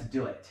on, let's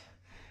do it.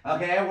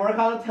 Okay, work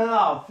on the turn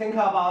out. Think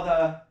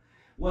about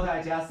what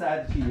I just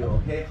said to you.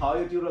 Okay, how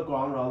you do the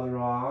ground round and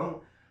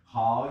round,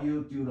 how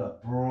you do the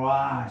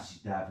brush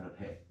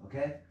developing.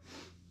 Okay.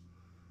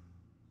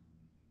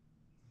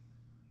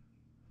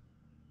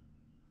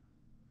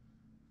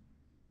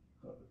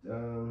 Go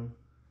down.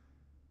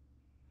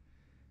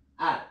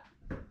 And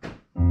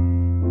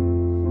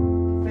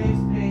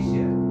face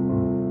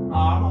patient.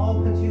 Arm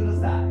open to the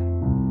side.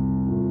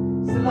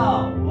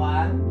 Slow.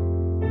 1.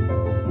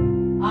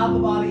 Upper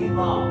body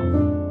involved.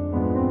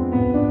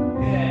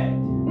 Good.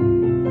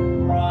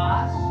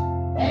 Brush,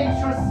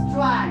 extra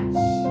stretch.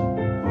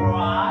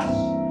 Brush,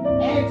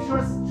 extra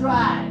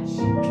stretch.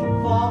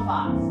 4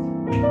 fast.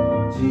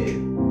 2,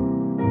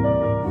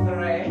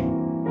 3,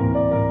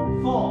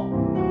 4.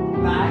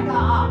 Leg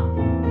up.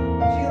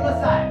 To the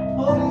side.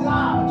 Pulling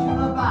up to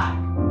the back.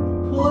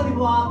 Pulling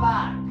one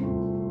back.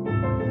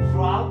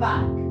 From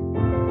back.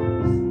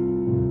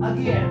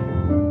 Again.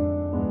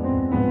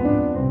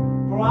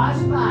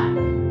 Brush back,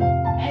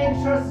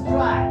 extra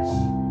stretch,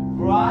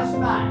 brush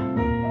back,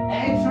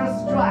 extra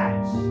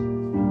stretch,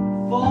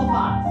 4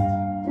 fast,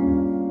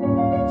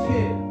 2,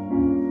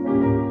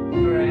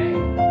 3,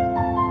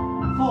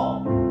 4,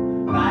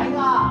 leg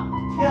up,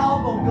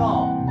 tailbone go,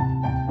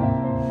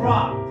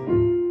 front,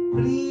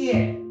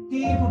 plie,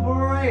 deep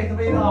breath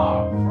with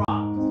arm,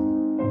 front,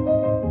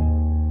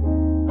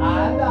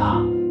 and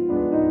up,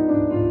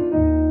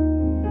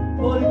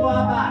 pulling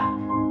one back,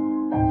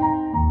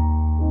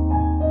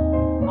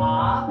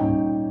 up,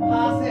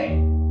 passing,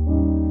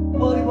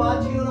 pulling one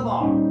to the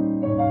bar,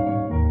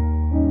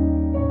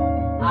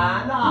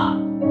 and up,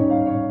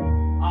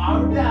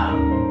 arm down,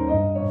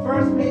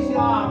 first pitching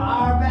arm,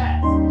 our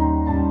best,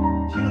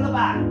 to the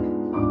back,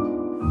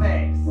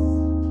 face,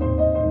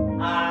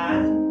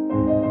 and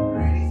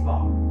release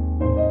bar,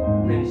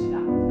 finish it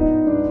up.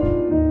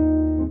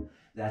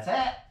 That's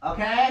it,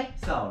 okay?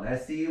 So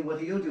let's see what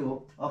you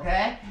do,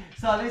 okay?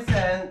 So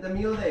listen, the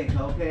music,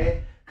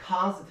 okay?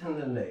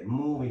 Constantly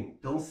moving,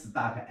 don't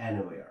stuck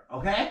anywhere,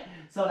 okay?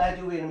 So let's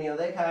do with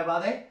music,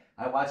 everybody.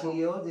 I'm watching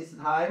you this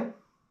time.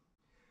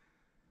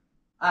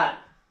 And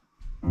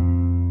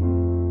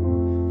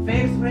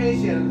Fixed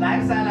position,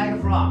 leg side,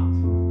 leg front.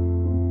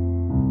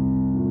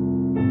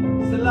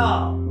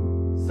 Slow,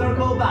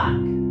 circle back.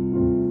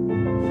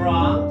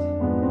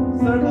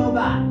 Front, circle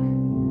back.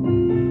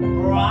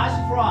 Brush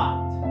front,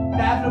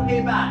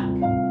 definitely back.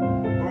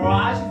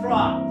 Brush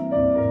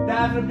front,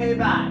 definitely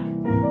back.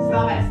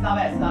 Stop it, stop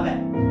it, stop it.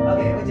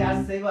 Okay, we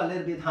just save a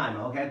little bit of time,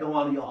 okay? Don't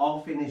want you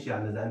all finish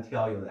and then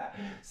tell you that.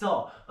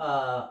 So,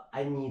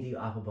 I need your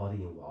upper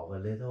body involved a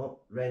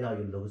little. Right now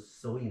you look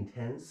so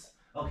intense,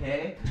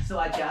 okay? So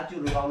I just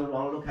do the wrong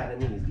look at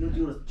me. You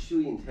do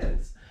too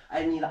intense.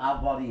 I need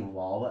upper body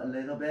involved a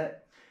little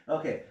bit.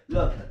 Okay,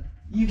 look,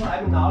 if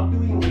I'm not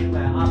doing with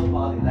my upper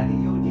body like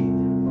you did,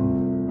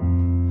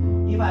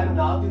 if I'm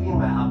not doing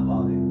my upper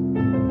body,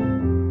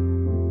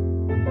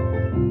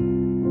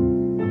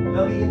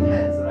 look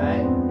intense,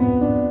 right?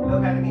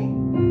 Look at me.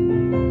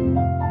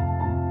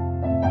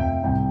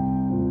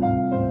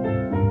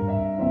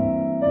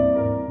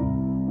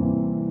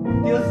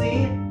 Do you see?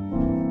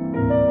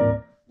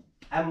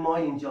 I'm more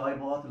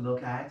enjoyable to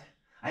look at.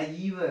 I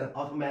even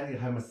automatically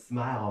have a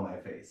smile on my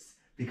face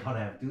because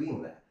I'm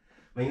doing that.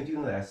 When you're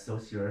doing that, so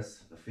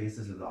serious, the face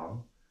is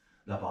long,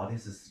 the body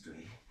is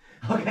straight.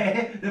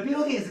 Okay, the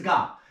beauty is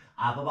gone.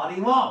 Upper body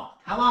involved.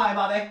 Come on,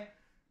 everybody.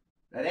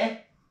 Ready?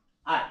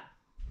 Alright.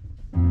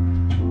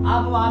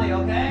 Upper body,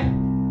 okay?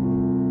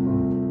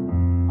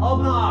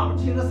 Open arm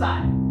to the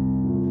side.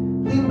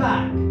 Lean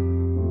back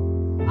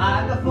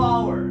and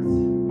forwards.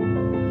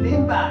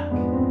 Lean back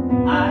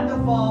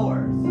and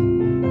forwards.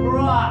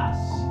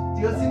 Brush.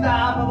 Do you see the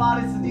upper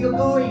body still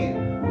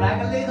going?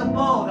 Like a little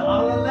boat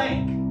on the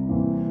lake.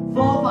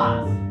 Fall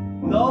fast.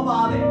 No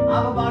body.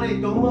 Upper body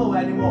don't move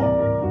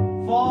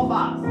anymore. Fall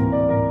fast.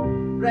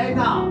 Right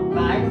now,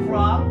 leg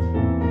front,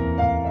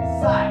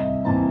 side.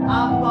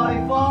 Upper body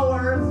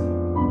forwards.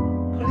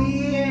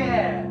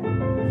 Clear.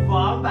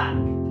 Fall back.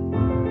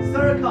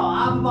 Circle.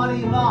 Upper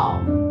body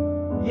involved.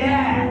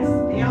 Yes.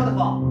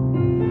 Beautiful.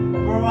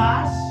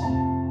 Brush.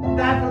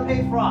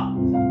 Definitely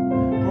front.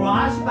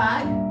 Brush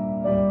back.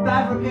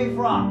 Definitely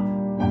front.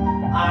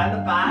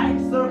 And back.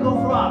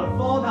 Circle front.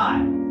 4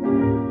 times.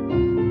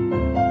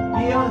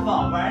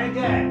 Beautiful, very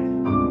good.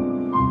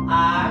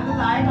 And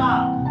leg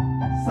up,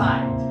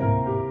 side,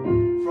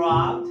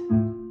 front,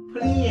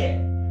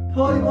 plie,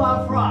 pulling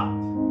one front.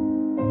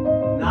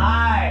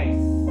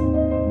 Nice.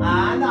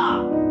 And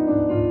up,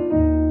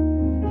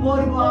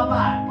 pulling one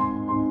back.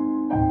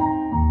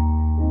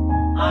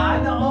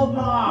 And open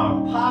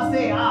arm, pass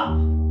it up,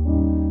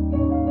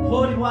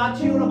 pulling one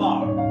to the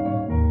bar.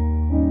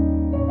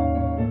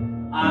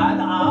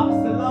 And up,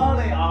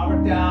 slowly,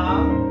 arm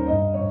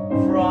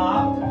down,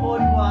 front.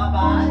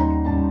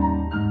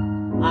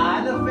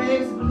 Back and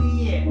face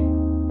plie.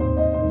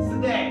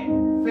 Stay.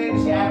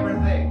 Finish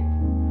everything.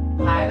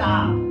 Head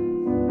up.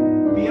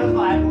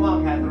 Beautiful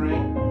everyone,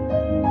 Catherine.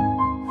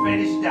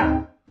 Finish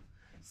down.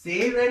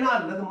 See, right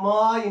now look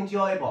more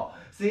enjoyable.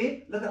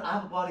 See, look at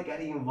upper body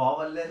getting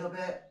involved a little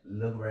bit.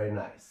 Look very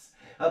nice.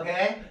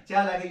 Okay,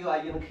 just like you are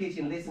in the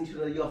kitchen, listen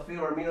to your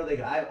favorite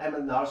music.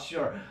 I'm not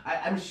sure.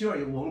 I'm sure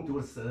you won't do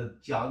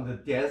the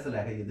dance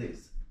like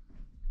this.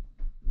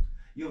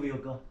 You will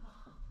go.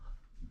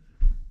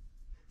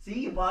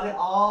 See, your body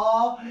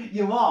all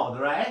involved,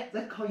 right?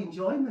 That's called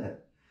enjoyment.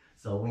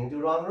 So when you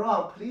do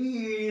round,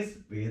 please,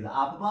 with the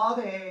upper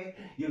body,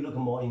 you look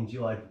more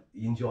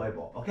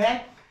enjoyable,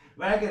 okay?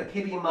 Very good,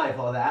 keep in mind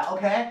for that,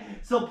 okay?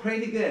 So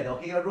pretty good,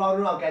 okay? Your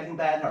round getting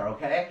better,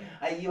 okay?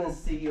 I even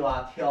see your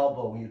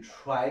tailbone, you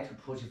try to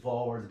push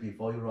forward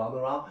before you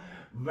round.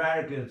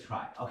 Very good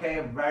try,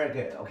 okay? Very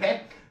good,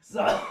 okay?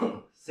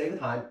 So, save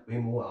time, we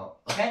move on,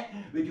 okay?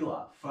 We do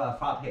a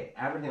frappe,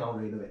 everything on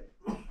releve.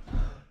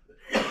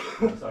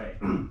 Sorry.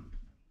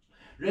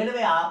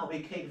 Releve up, we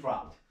kick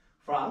front.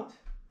 Front,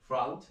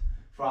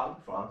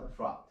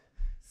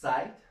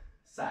 side,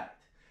 side.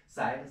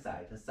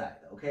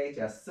 Okay,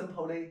 just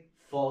simply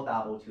 4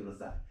 double to the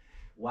side.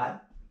 1,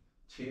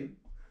 2,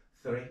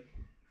 3,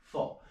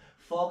 4.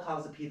 4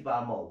 counts repeat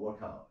bar more.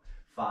 Work on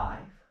 5,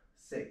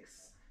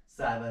 6,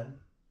 7,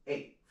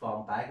 8.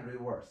 From back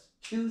reverse.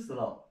 2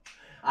 slow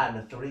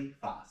and 3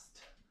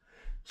 fast.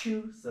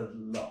 2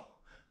 slow,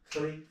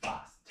 3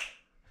 fast.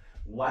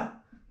 1,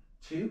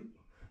 2,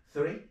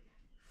 3,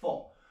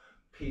 4.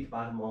 Repeat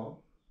bar more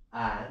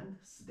and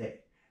stay.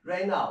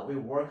 Right now, we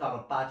work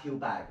on batiu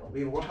back.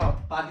 We work on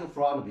batiu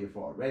front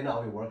before. Right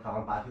now, we work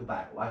on batiu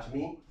back. Watch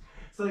me.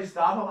 So you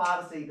start from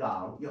artistry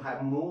down. You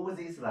have move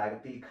this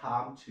leg,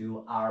 become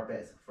to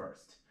arabesque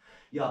first.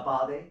 Your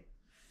body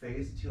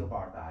face to the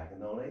bar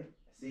diagonally.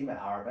 See my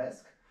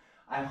arabesque.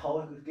 I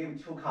hold,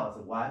 give 2 counts.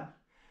 1,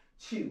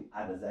 2,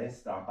 and then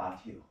start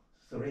batiu.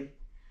 3,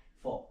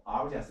 4.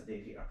 Arm just stay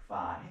here.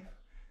 5,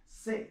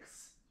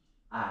 6,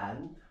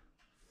 and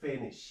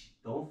finish.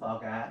 Don't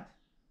forget,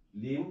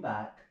 lean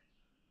back.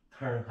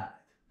 Turn head.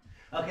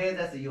 Okay,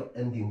 that's your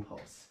ending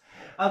pose.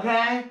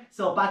 Okay,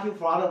 so batiu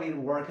front we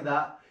worked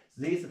up.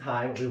 This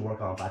time we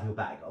work on batiu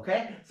back.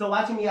 Okay, so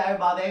watch me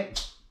everybody.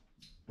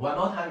 One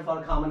more time for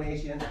the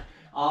combination.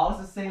 All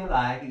the same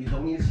leg. You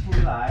don't need to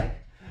change leg.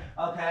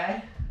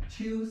 Okay,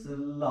 2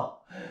 slow,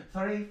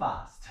 3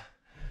 fast,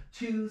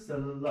 2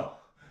 slow,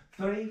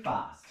 3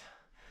 fast.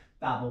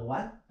 Double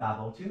 1,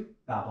 double 2,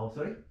 double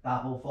 3,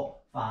 double 4,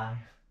 5,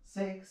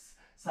 6,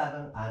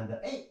 7, and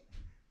 8.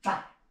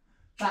 Back,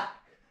 back,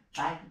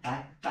 back,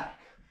 back, back.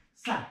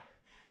 Side,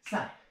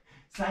 side,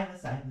 side,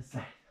 side,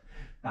 side.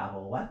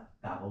 Double 1,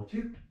 double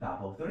 2,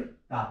 double 3,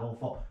 double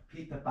 4.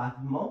 Pick the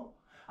bottom more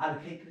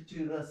and kick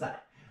to the side.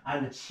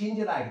 And change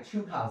it like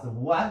 2 counts.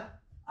 1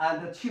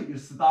 and 2. You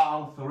start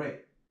on 3.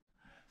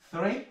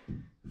 3,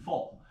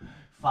 4,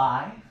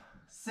 5,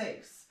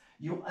 6.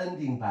 You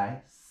ending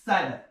by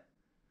 7,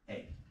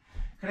 8.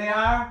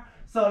 Clear?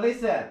 So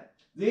listen.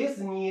 This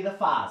need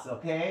fast,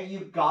 okay?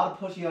 You gotta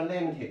push your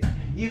limit.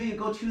 If you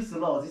go too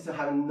slow, this will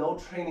have no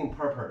training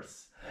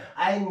purpose.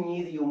 I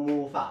need you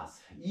move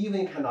fast.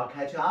 Even you cannot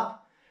catch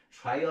up,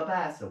 try your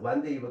best.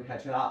 One day you will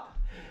catch up.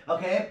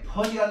 Okay?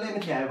 Push your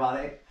limit,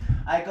 everybody.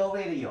 I go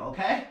with you,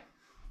 okay?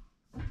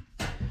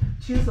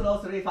 2 slow,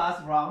 3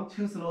 fast from,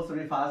 2 slow,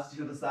 3 fast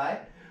to the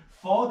side,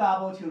 4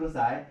 double to the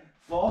side,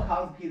 4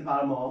 count Peter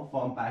bottom on,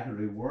 from back,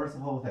 reverse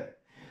whole thing.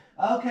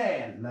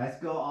 Okay, let's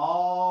go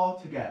all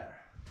together.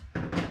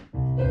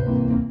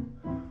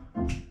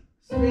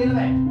 Straight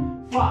away,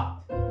 front,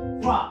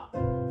 front,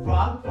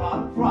 front,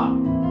 front,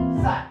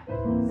 front, side,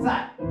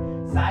 side,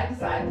 side,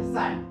 side,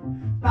 side,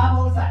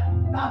 double side,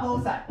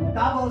 double side,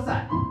 double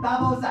side,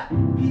 double side,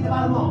 Peter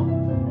bottom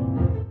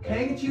on,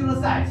 kick to the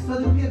side, so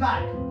you pit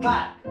back,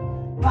 back,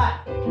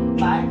 back,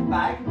 back,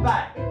 back,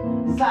 back,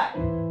 side,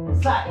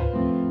 side,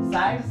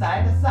 side,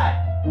 side, side,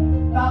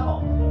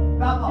 double,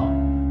 double,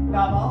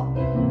 double,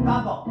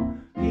 double,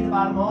 Peter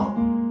bottom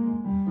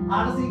on,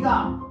 other side go,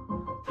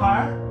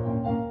 turn,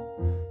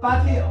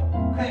 back heel,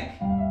 kick,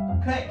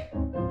 kick,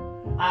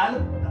 and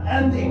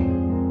ending.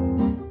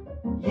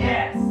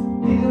 Yes,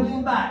 did you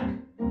lean back?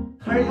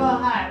 Turn your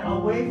head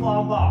away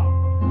from bar.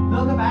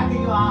 Look back at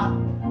your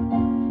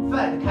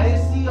foot. Can you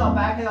see your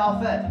back of your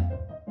foot?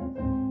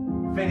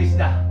 Finish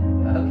that.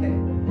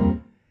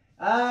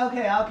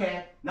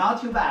 Okay.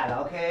 Not too bad,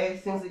 okay?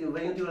 Since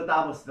when you do the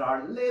double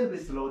start, a little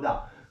bit slow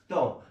down.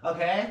 Don't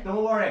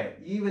worry.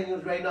 Even you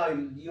right now,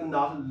 you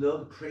not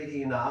look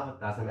pretty enough,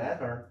 doesn't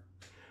matter.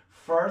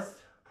 First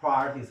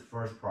priority is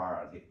first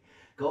priority.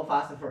 Go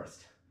fast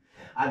first.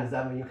 And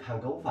then when you can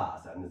go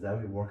fast, and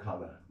then we work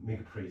on make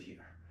it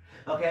prettier.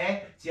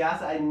 Okay?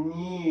 Just I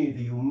need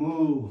you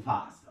move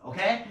fast.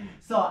 Okay?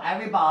 So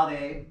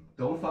everybody,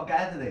 don't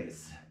forget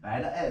this.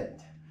 By the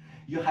end,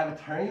 you have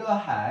to turn your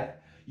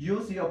head,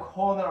 use your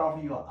corner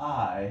of your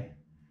eye.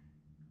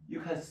 You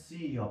can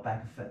see your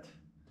back foot.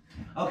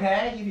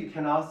 Okay? If you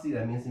cannot see,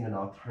 that means you're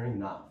not turning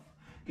enough.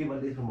 Give a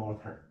little more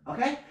turn.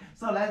 Okay?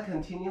 So let's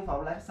continue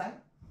from left side.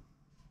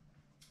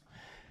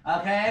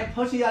 Okay,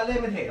 pushing your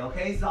limit,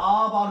 okay? It's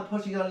all about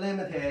pushing your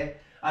limit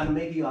and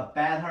making you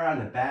better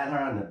and better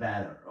and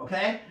better,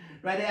 okay?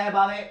 Ready,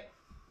 everybody?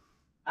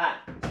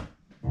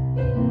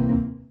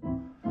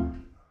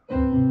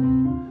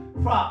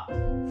 Front,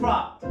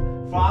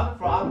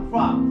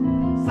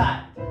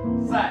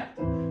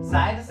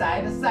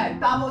 side,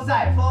 double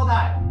side, 4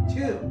 times,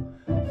 2,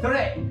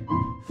 3,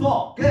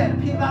 4,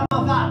 good, pick up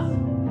fast,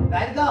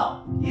 let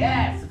go,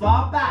 yes,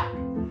 from back,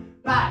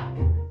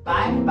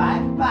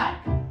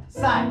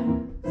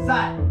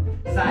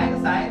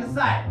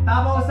 side,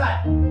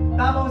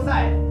 double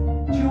side,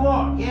 2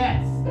 more,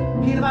 yes,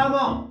 Peter bottom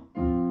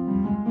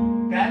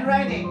on, get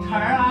ready, turn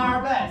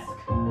our desk,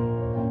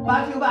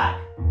 back to back,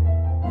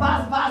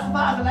 fast,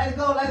 let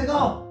it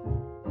go,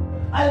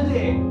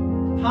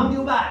 ending, turn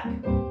you back,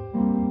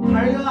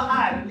 turn your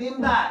head,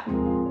 lean back,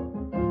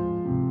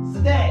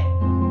 stay,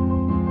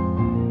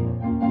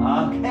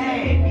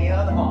 okay,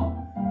 beautiful.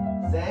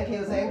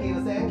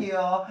 Thank you.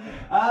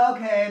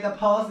 Okay, the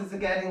pose is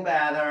getting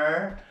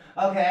better.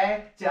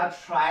 Okay,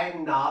 just try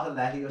not to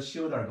let your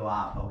shoulder go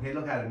up. Okay,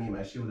 look at me,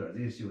 my shoulder,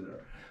 this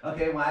shoulder.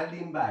 Okay, when I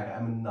lean back,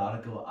 I'm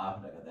not go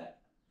up like that.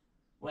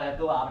 When I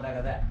go up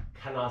like that,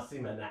 cannot see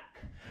my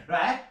neck.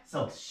 Right?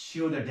 So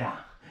shoulder down,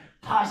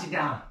 push it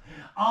down.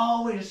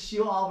 Always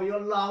show off your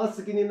long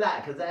skinny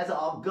neck. That's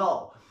our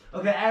goal.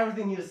 Okay,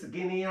 everything is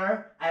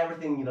skinnier,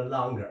 everything is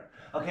longer.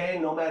 Okay,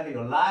 no matter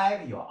your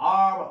leg, your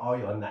arm, or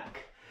your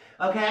neck.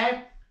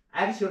 Okay,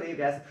 actually you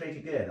guys are pretty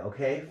good,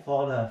 okay,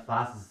 for the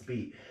fast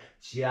speed.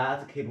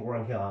 Just keep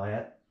working on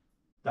it,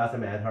 doesn't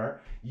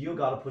matter, you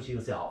gotta push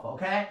yourself,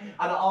 okay?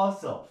 And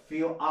also,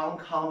 feel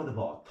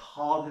uncomfortable,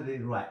 totally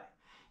right.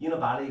 In the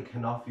ballet, you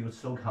cannot feel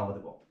so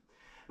comfortable.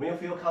 When you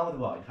feel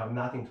comfortable, you have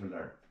nothing to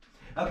learn.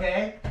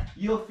 Okay,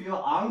 you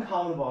feel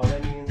uncomfortable,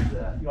 that means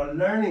you're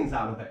learning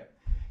something.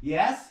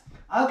 Yes?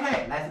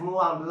 Okay, let's move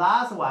on,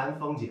 last one,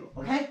 风九,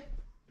 okay?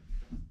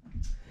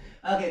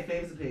 Okay,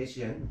 fifth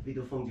position, we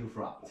do 风九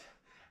front.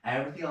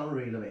 Everything on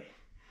relay.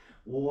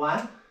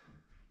 1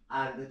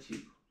 and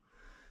 2,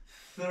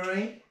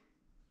 3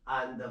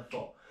 and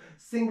 4.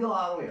 Single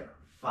on wheel.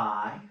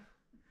 5,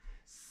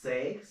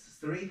 6,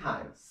 3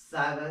 times.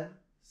 7,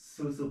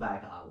 Susu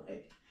back on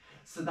 8.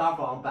 Start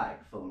from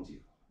back, 风九.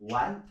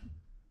 1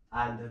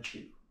 and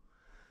 2,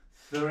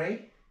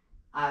 3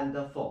 and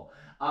 4.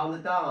 On the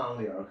down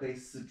layer, okay,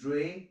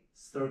 straight,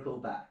 circle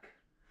back.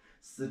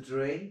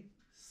 Straight,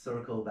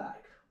 circle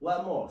back.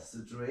 One more,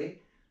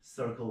 straight,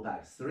 circle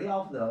back. 3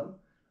 of them,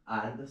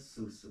 and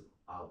susu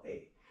on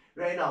A.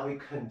 Right now, we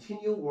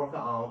continue work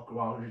on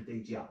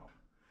grounded jump.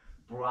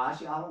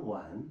 Brush on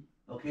 1.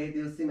 Okay, do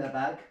you see my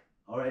back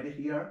already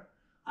here?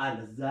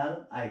 And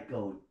then I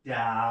go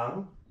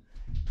down,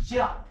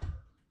 jump,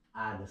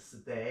 and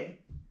stay,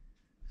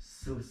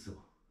 susu.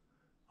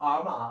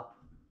 Arm up,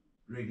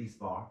 release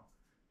bar,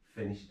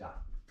 finish down.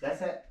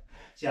 That's it.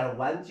 Just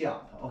 1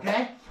 jump,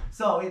 okay?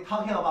 So we're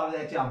talking about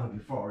that jump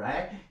before,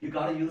 right? You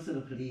gotta use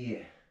the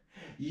plie.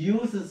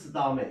 Use the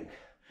stomach.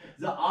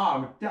 The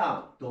arm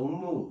down, don't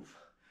move.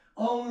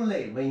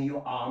 Only when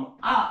you arm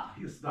up,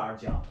 you start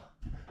jump.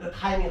 The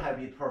timing has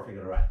to be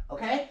perfect, right?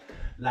 Okay?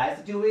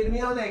 Let's do it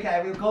music.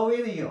 I will go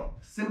with you.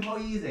 Simple,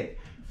 easy.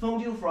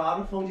 Fengju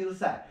front, fengju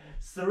side.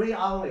 3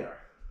 on there.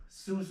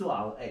 Susu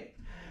on A.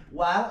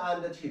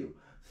 1 and 2.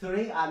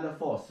 3 and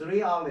 4.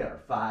 3 on there.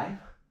 5,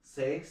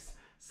 6,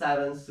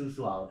 7.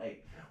 Susu on A.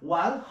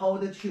 1,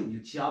 hold 2. You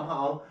jump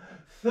on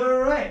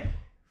 3,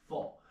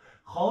 4.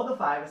 Hold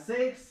 5,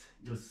 6.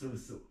 You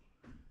susu.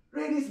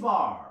 Release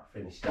bar.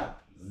 Finish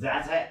up.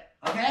 That's it.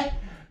 Okay?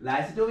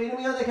 Let's do it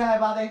music,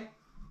 everybody.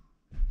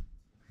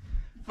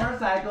 First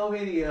side go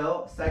with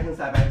you, second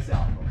side by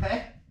yourself,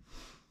 okay?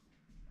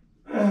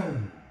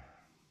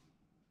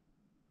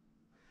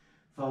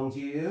 风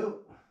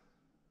九，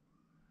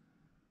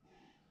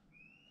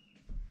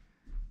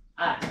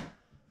按，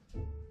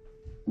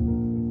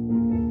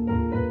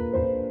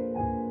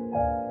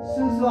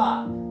苏苏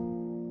啊，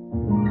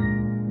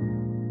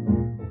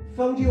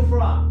风九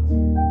front,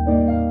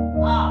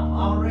 up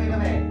on right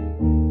away,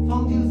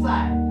 风九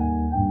side,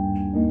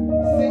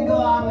 single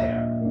on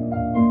there,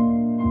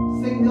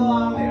 single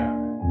on there,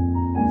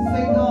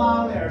 single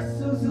on there,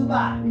 苏苏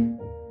back,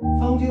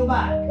 风九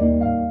back.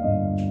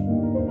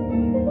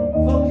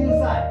 风九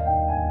side,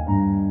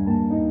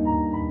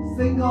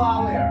 single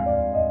on there,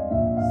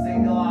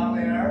 single on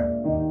there,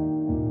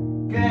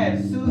 good,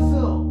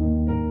 Susu,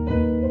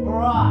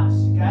 brush,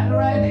 get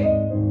ready,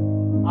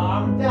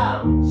 arm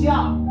down,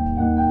 jump,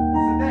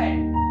 stay,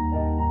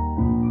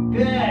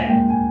 good,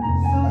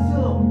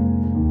 Susu,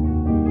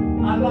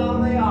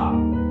 along the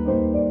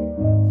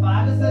arm,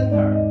 find the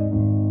center,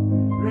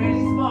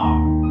 release bar,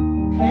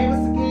 keep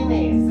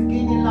skinny,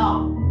 skinny long,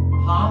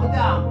 palm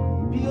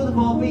down,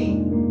 beautiful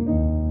V.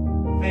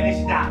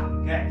 Finish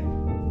down, okay.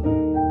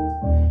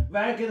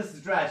 Very good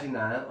stretching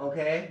now,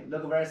 okay.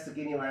 Look very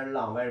skinny, very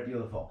long, very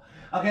beautiful.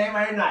 Okay,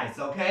 very nice,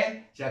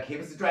 okay. Just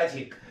keep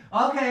stretching.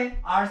 Okay,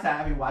 our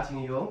side, I'll be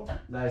watching you.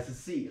 Let's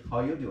see how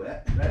you do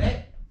it.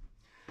 Ready?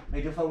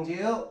 微着风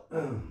九，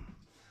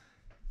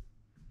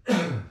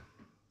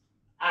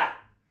按，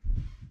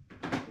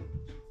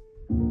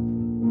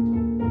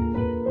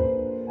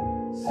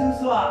苏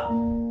苏啊，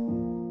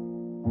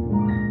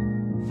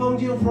风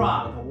九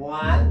front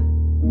one.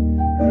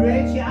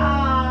 Reach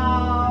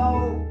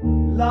out,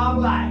 long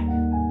leg,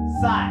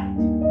 side,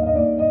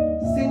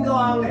 single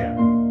on there,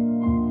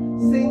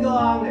 single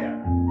on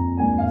there,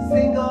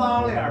 single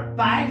on there,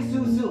 back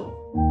Susu,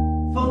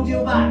 风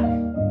九 back,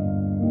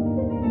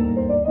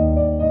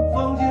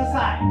 风九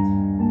side,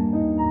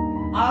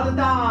 out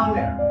down on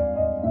there,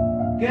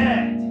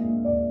 good,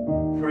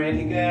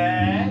 pretty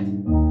good,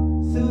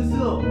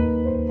 Susu,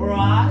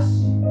 brush,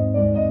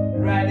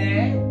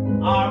 ready,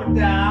 arm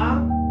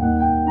down,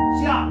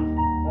 jump.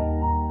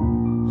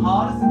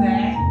 Hold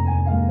stay.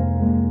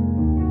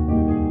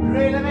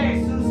 Releve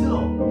Susu.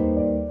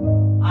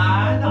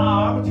 And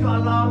arm to a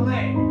long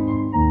leg.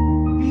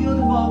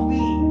 Beautiful V.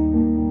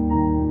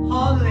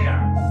 Hold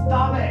there.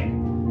 Stomach.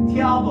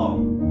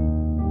 Tailbone.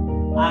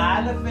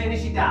 And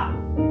finish it down.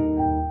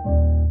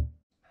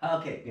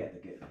 Okay,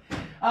 good, good.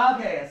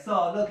 Okay,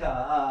 so look,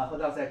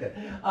 hold on a second.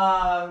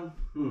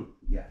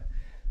 Yeah.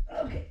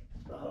 Okay,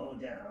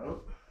 hold down.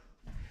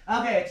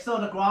 Okay, so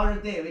the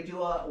grounded day, we do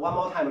one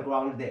more time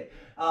grounded day.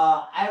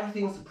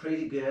 Everything's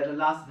pretty good.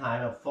 Last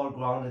time for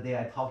grounded day,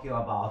 I talking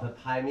about the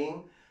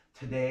timing.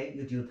 Today,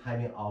 you do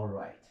timing all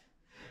right.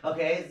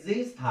 Okay,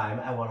 this time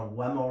I want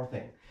one more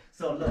thing.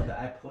 So look,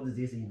 I put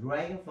this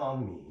right in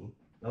front of me.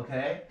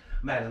 Okay,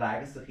 my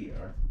legs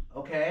here.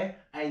 Okay,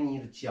 I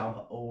need to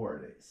jump over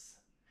this.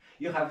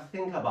 You have to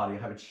think about it. You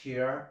have a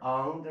chair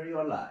under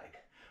your leg.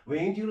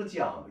 When you do the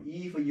jump,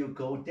 if you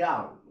go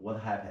down,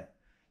 what happens?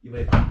 You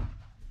will.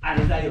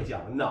 And then you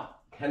jump. No,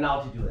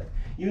 cannot do that.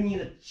 You need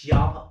to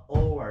jump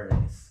over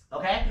this.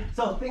 Okay?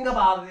 So think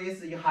about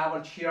this. You have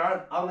a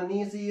chair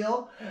underneath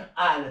you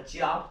and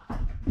jump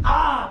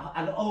up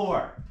and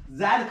over.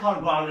 That's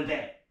called grounded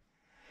day.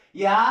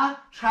 Yeah?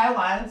 Try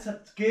once.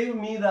 Give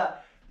me the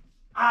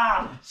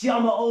up,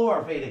 jump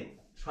over feeling.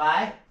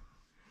 Try.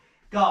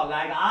 Go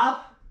leg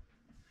up.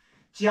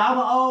 Jump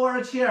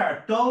over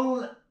chair.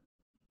 Don't.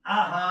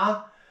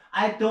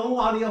 I don't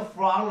want your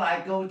front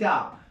leg go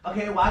down.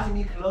 Okay, watch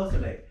me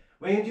closely.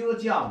 When you do a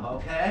jump,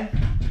 okay?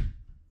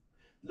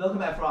 Look at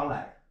my front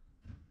leg.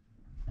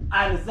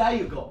 And there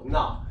you go.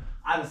 Now,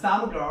 and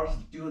some girls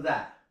do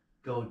that.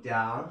 Go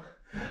down,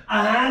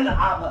 And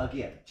up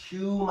again.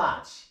 Too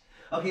much.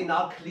 Okay,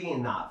 not clean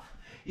enough.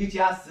 You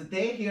just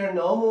stay here,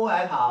 no move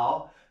at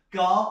all.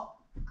 Go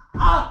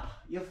up.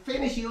 You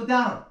finish, you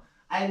down.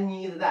 I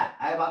need that.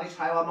 Everybody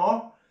try one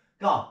more.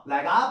 Go.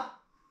 Leg up.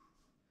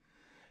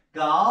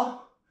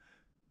 Go.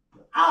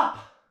 Up.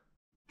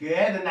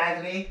 Good,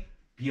 Natalie.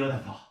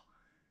 Beautiful.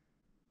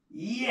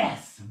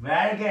 Yes,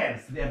 very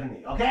good,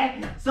 Stephanie.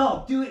 Okay,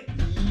 so do it.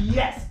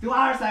 Yes, do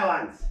our side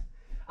ones.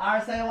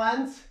 Our side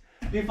ones.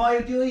 Before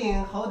you doing,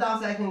 hold on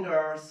a second,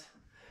 girls.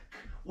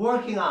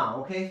 Working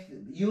on, okay?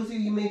 Use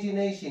your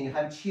imagination. You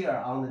have chair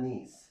on the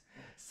knees.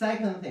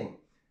 Second thing,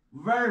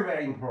 very,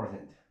 very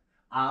important.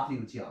 After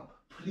you jump,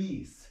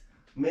 please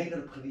make the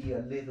plie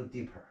a little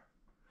deeper.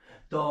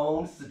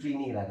 Don't strain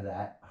knee like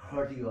that.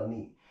 Hurt your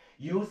knee.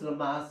 Use the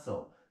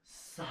muscle.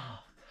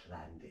 Soft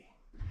landing.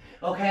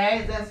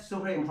 Okay, that's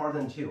super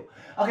important too.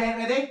 Okay,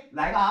 ready?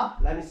 Leg up.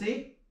 Let me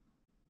see.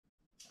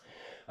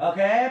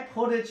 Okay,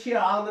 put the chair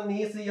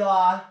underneath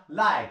your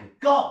leg.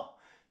 Go.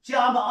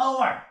 Jump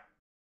over.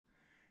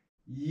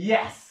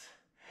 Yes.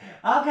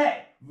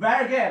 Okay,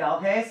 very good.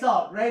 Okay,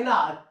 so right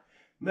now,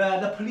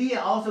 the plie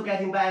also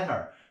getting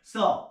better.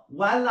 So,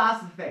 one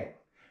last thing.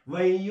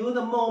 When you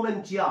the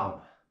moment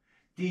jump,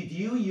 did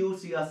you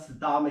use your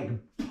stomach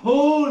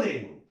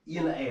pulling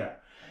in the air?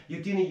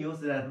 You didn't use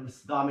the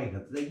stomach.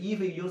 If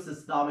you use the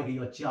stomach,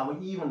 you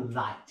jump even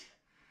light.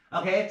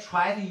 Okay,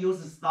 try to use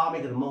the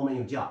stomach the moment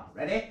you jump.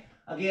 Ready?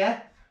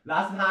 Again,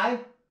 last time.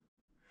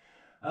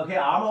 Okay,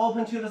 arm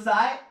open to the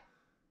side.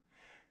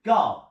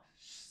 Go.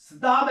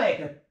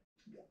 Stomach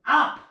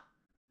up.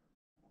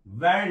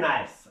 Very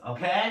nice.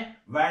 Okay?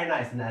 Very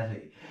nice,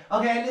 Natalie.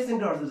 Okay, listen,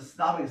 girls. The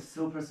stomach is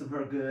super,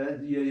 super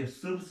good. You're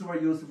super, super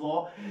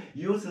useful.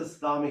 Use the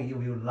stomach, you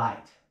will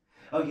light.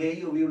 Okay,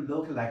 you will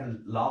look like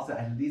lost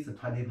at least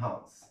 20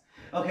 pounds.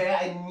 Okay,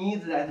 I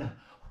need that.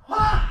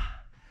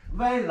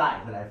 Very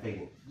light, that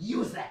feeling.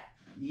 Use that.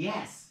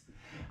 Yes.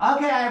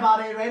 Okay,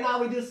 everybody. Right now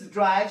we do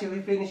stretch.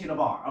 We finish the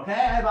bar. Okay,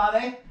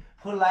 everybody.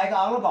 Put leg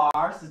on the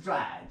bar.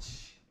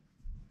 Stretch.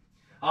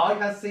 Or you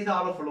can sit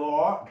on the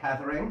floor,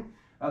 Catherine.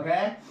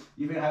 Okay.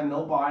 If you have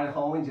no bar at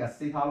home, just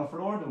sit on the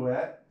floor. Do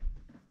it.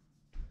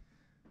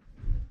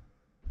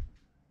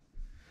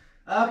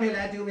 Okay,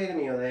 let's do with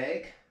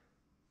music.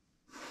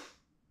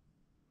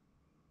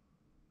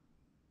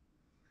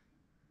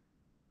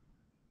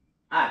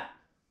 And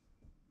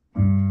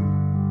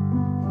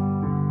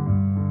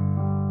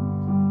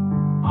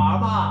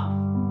arm up.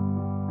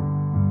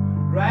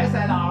 Right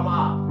side arm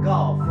up.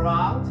 Go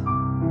front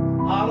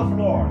on the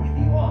floor if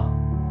you want.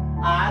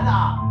 And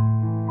up.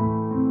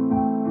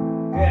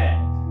 Good.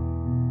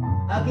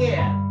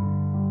 Again.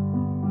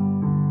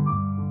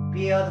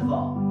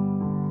 Beautiful.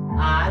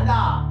 And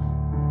up.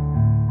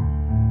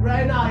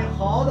 Right now you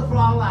hold the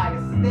front leg.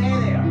 Stay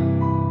there.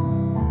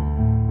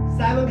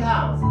 7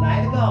 counts.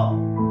 Let go.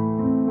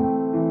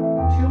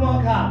 2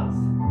 more counts.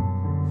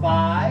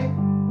 5,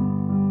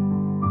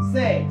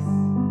 6,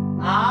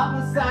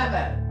 up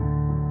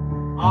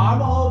 7.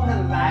 Arm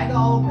open, leg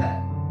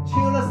open.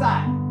 To the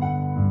side.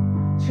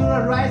 To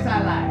the right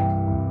side leg.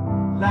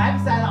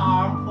 Left side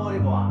arm, pull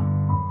it back.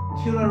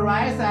 To the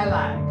right side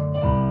leg.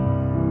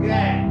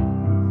 Good.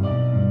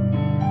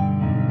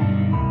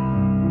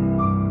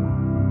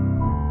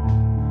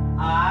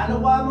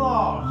 And one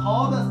more.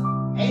 Hold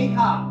 8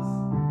 counts.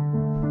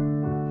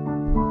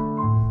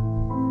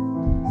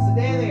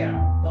 Stay there.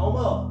 Don't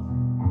move.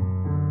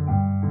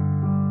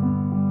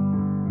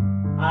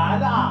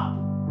 And up.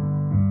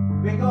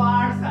 We go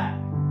our side.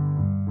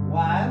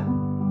 1.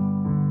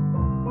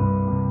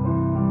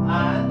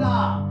 And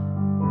up.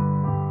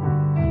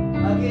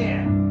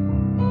 Again.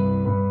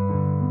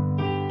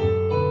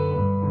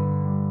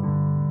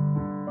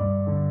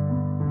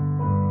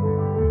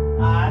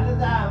 And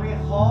then we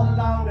hold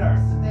longer.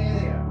 Stay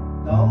there.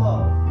 Don't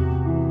move.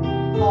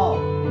 Hold.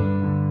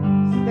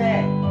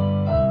 Stay.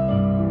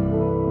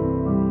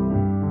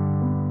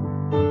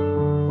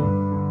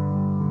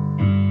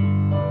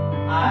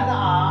 And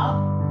up.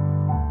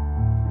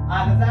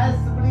 And then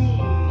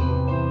split.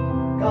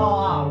 Go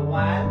on.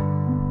 1.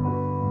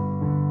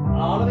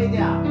 All the way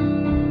down.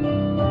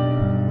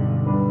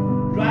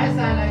 Right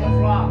side leg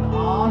front,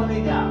 all the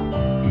way down.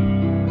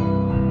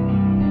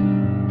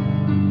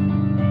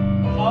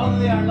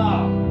 Hold there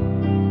long.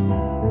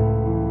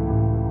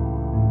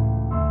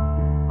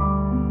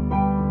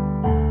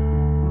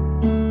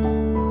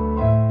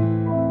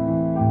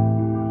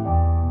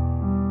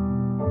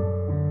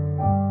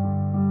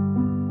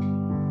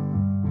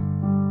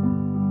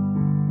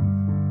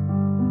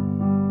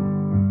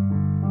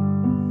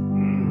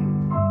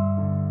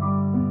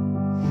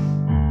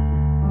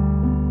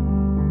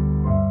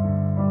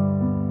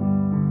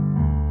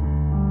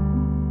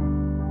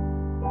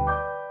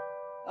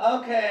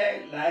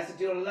 Okay, let's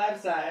do the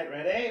left side.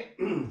 Ready?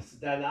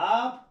 Stand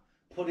up.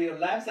 Put your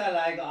left side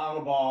leg on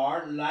the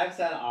bar. Left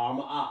side arm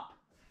up.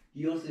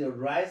 Use your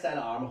right side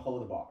arm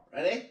hold the bar.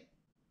 Ready?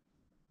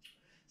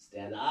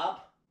 Stand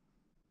up.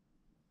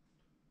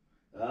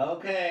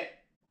 Okay.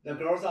 The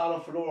girls on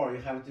the floor,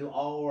 you have to do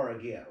all over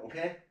again.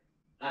 Okay?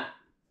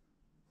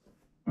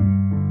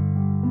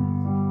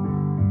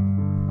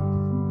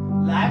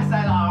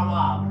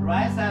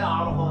 Right side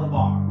arm hold the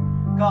bar.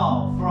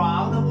 Go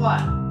from the 1.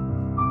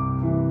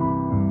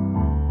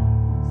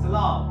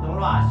 Slow, don't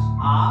rush.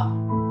 Up,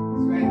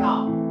 straighten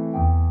up.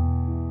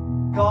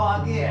 Go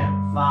again.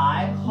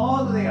 5,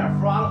 hold there.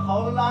 Front,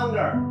 hold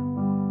longer.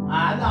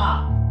 And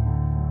up.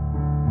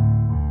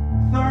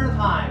 Third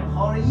time,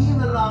 hold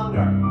even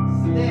longer.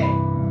 Stay.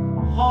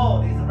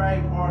 Hold is very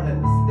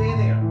important. Stay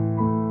there.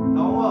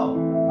 Don't move.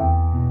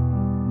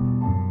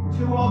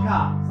 2 more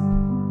counts.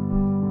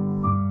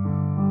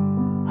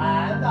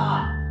 And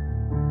up.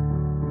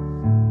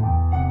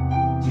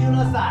 To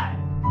the side.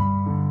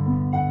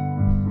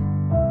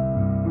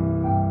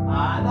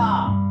 And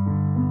up.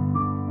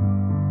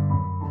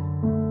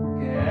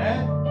 Good.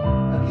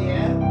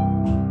 Again.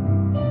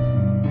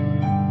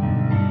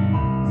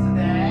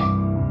 Stay.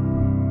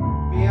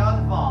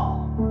 Beautiful.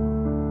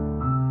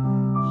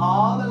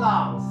 Hold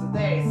long.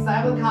 Stay.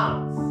 7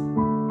 counts.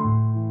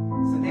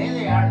 Stay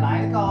there.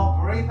 Let go.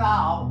 Breathe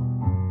out.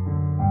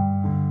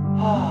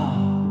 Up.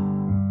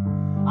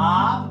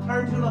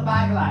 Turn to the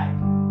back leg.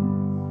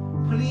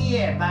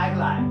 Plie back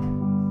leg.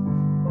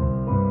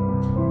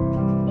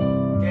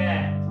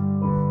 Good.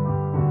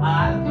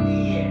 And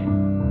plie.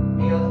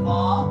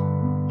 Beautiful.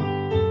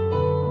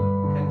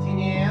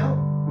 Continue.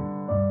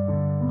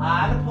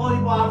 And pull the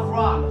bar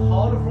front.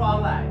 Hold the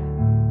front leg.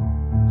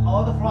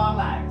 Hold the front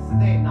leg.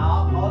 Stay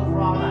now. Hold the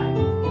front leg.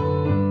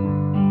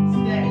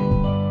 Stay.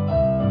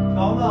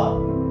 Don't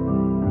move.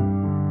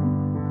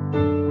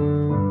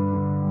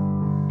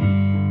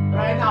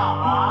 Right now,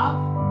 up.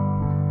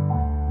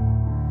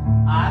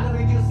 And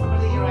we do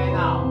split right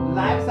now.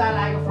 Left side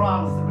leg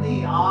front.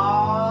 Split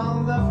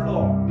on the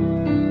floor.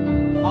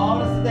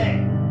 Hold, stay.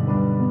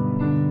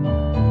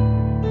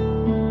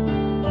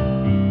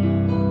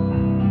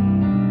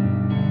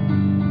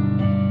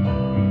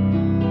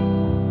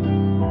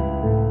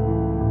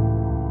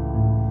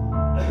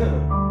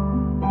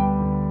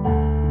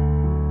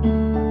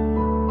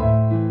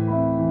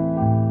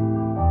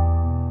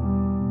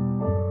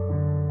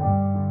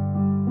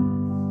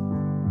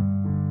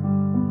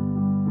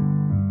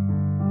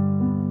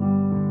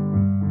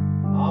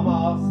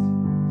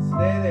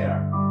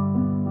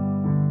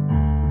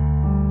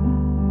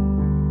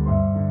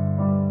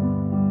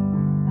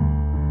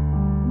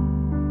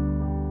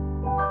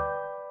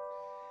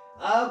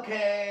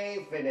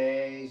 Okay,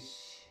 finish.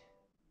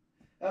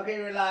 Okay,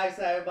 relax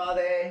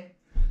everybody.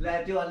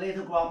 Let's do a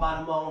little ground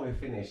bottom on, we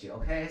finish it,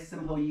 okay?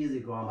 Simple, easy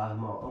ground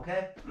bottom on,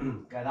 okay?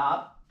 Get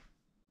up.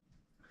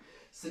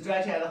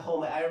 Stretch at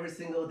home every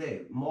single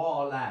day,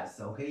 more or less,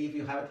 okay? If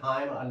you have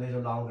time, a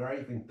little longer.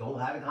 If you don't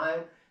have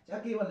time,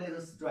 just give a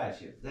little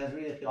stretch. That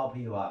really help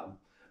your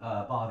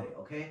body,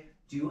 okay?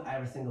 Do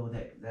every single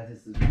day. That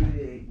is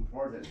really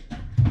important,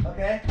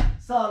 okay?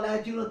 So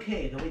let's do the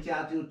kick. We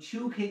just do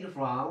 2 kick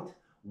front,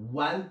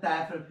 1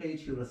 definitely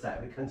to the side.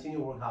 We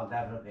continue work out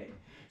definitely.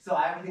 So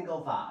everything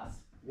go fast.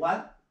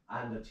 1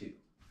 and 2,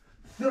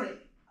 3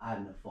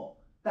 and 4.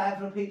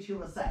 Definitely to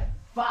the side.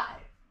 5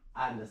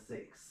 and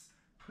 6.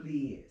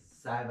 Please.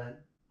 7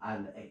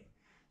 and 8.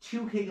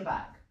 2 kick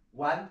back.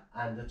 1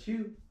 and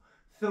 2,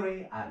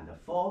 3 and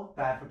 4.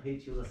 Definitely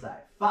to the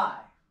side. 5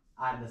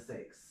 and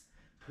 6.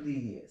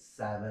 Please.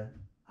 7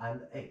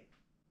 and 8.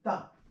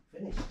 Done.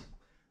 Finished.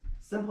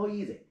 Simple,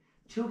 easy.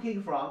 2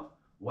 kick front,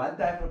 1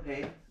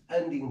 definitely.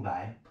 Ending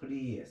by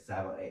plie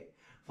 7 8.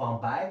 From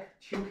back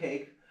 2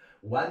 kick,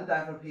 1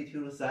 definitely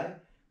to the side,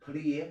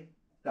 plie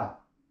down.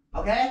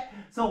 Okay,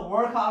 so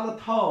work on the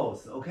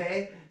toes.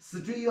 Okay,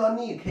 straight your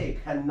knee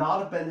kick,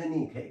 cannot bend the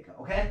knee kick.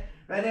 Okay,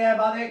 ready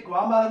everybody?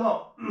 Ground bottom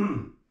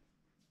on.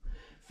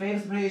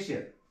 5th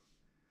position.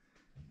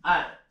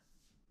 And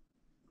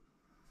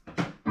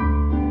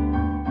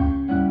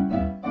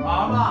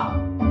arm up,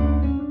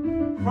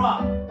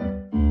 front,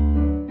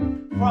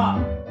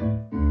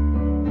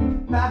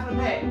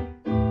 definitely.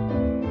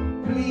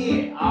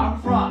 Plie,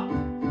 arm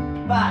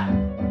front, back,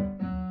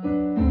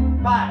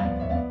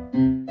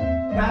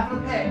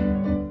 definitely.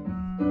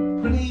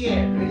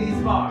 Plie,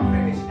 release bar,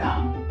 finish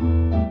down.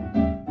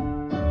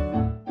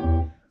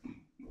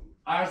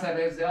 Other side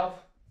by yourself.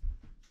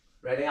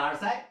 Ready, other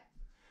side?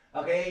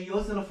 Okay,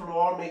 use the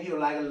floor, make you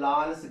like a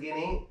long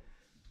skinny.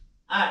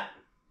 And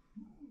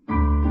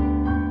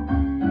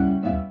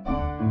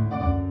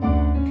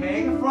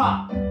kick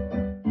front.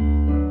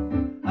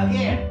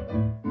 Again.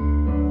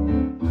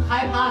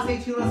 High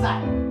passing to the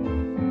side.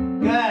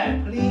 Good.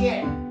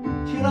 Plie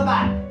to the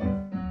back.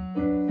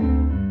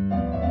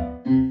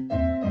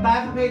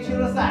 Back plie to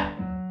the side.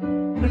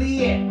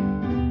 Plie.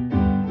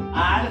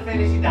 And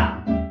finish it down.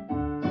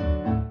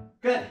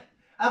 Good.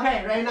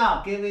 Okay, right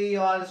now, give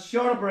you a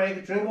short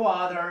break, drink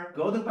water,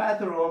 go to the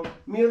bathroom,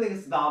 music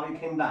stop, you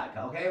came back.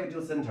 Okay, we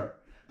do center.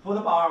 Put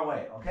the bar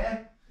away,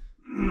 okay?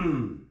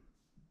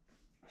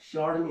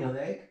 Short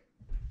music.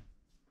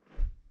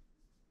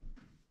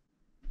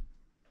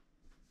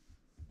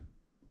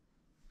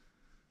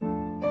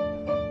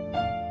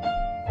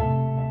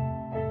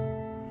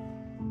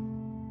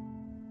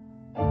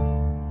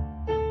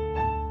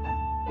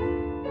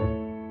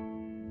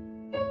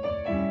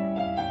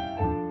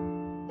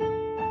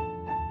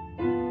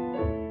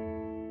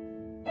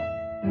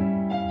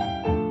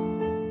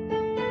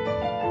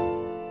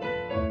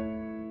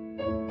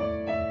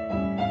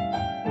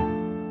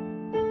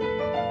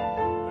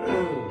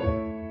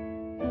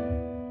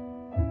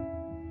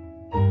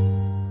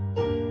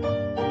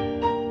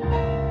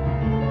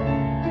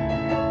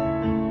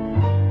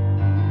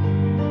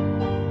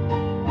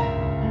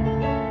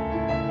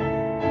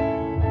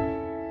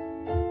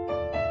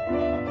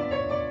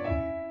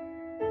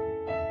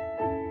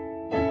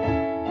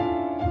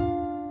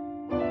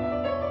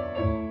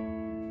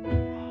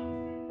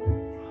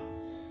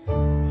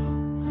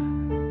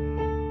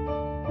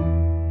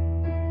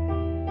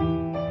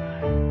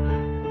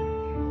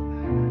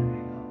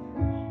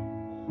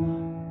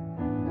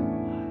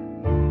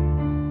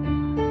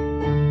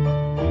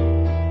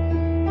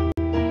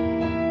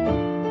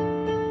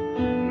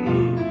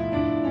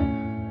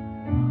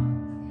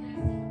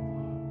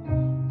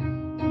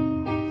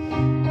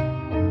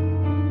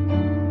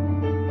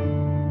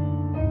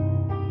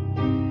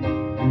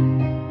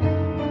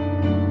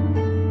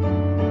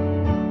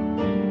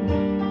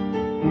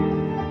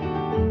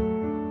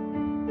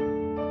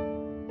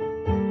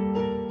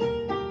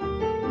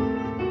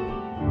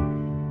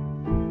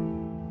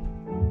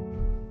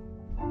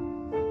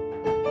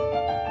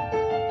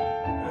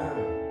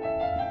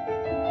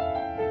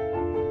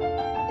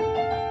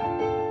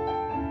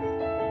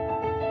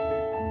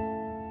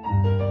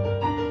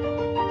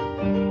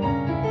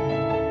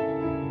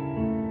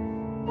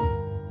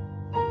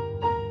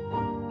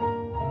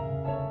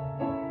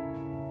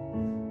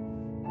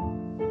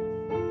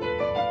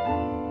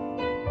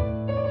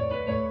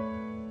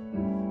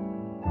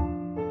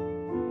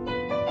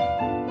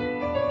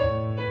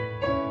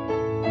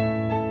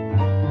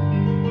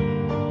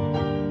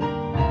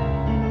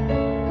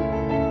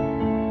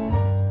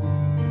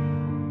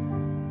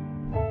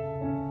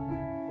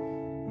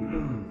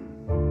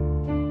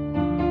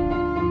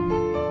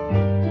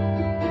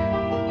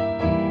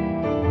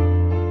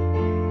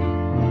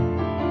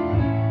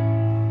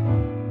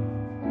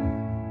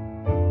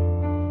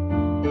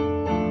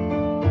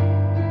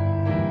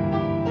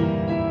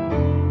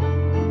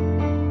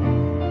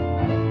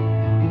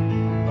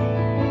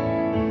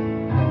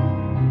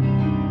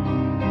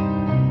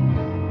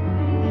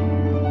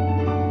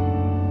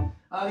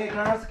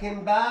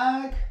 came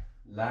back.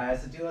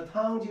 Let's do a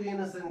tangju in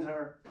the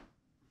center.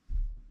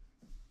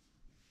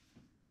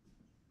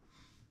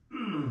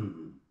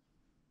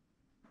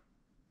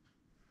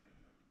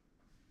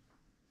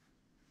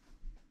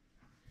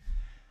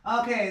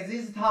 Okay,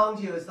 this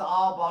tangju is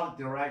all about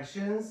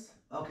directions.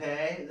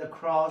 Okay, the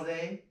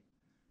croisé,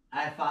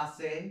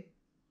 effacé,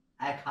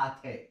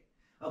 écarté.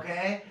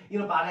 Okay, you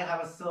know ballet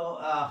have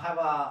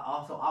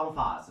also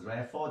emphase,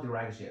 right? 4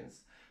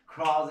 directions.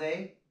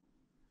 Croisé,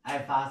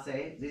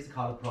 effacé. This is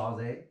called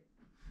croisé.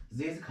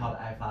 This is called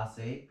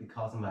effacé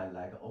because my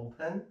leg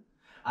open,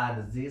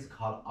 and this is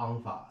called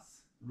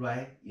emphase,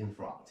 right in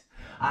front.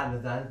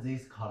 And then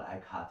this is called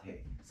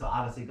écarté. So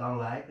other second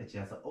leg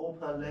just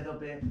open a little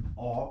bit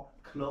or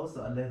close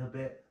a little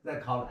bit.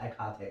 That's called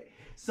écarté.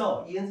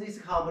 So in this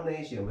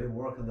combination, we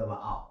work them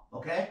out.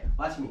 Okay,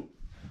 watch me.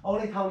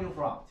 Only tangju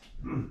front.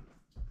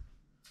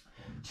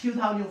 2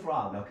 tangju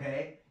front.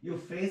 Okay, you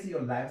face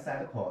your left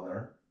side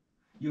corner,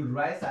 your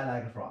right side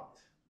leg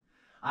front,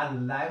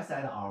 and left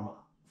side arm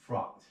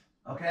front.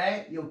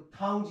 Okay, you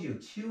tangju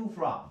 2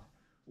 front,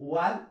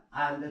 1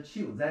 and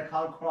 2. That's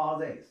called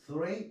croisé.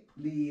 3,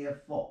 plie,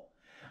 4.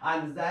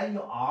 And then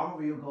your arm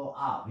will go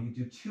up. You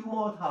do 2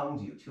 more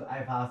tangju to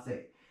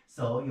effacé.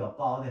 So your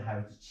body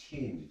has to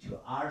change to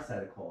other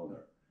side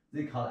corner.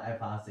 They call it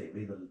effacé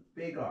with a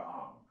bigger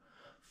arm.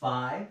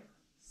 5,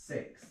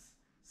 6,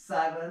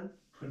 7,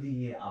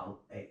 plie on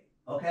 8.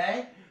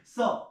 Okay?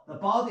 So the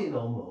body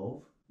no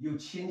move. You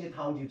change the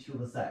tangju to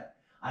the side.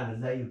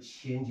 And then you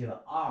change the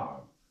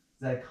arm.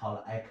 They call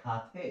it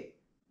écarté.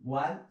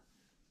 1,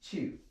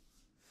 2,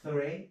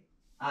 3,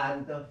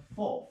 and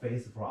 4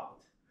 face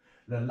front.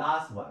 The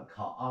last one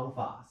called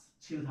emphase.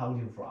 2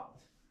 tangju front.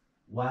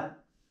 1,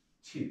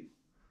 2,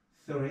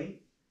 3,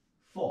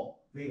 4.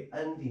 We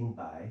ending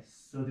by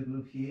saut de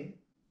pied,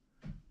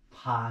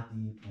 pas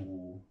de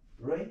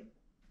bourrée,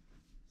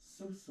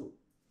 sous.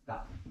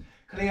 Down.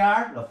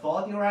 Clear? The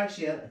 4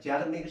 direction.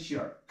 Just make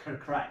sure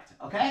correct.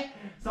 Okay?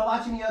 So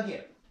watch me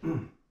again.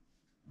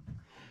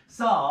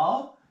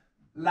 So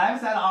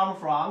left side arm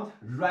front,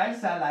 right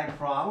side leg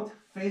front,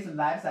 face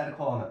left side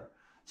corner.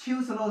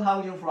 2 slow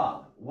tangju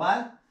front.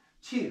 1,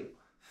 2,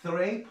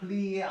 3,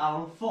 plie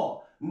on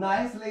 4.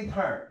 Nicely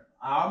turn.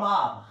 Arm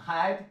up,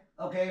 head.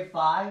 Okay,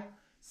 5,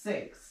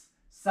 6,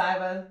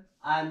 7,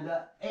 and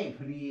 8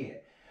 plie.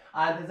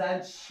 And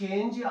then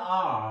change your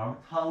arm,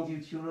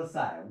 tangju to the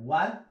side.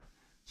 1,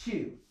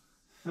 2,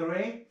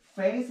 3,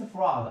 face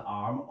front,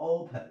 arm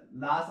open.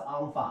 Last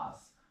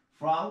emphase.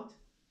 Front,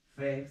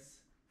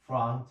 face,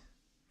 front,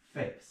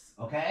 face.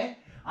 Okay?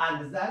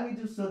 And then we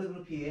do saut de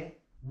pied.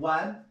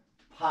 1,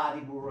 pas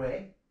de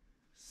bourrée,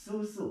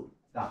 sous.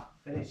 Done.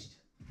 Finished.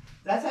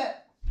 That's it.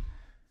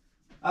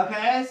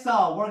 Okay,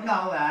 so work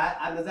on that,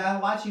 and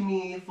then watch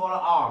me for the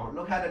arm.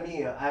 Look at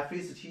me. I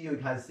face to you. You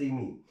can see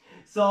me.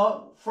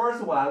 So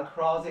first one,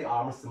 cross the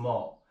arm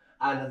small,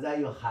 and then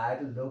your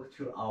head look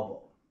to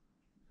elbow.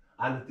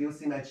 And do you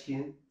see my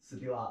chin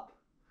still up?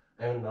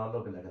 I will not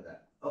look like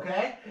that.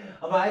 Okay?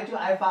 When I do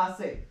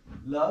effacé,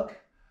 look,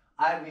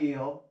 I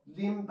will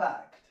lean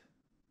back.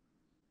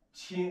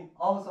 Chin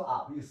also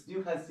up. You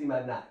still can see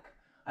my neck.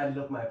 I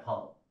look my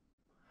palm.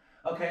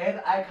 Okay,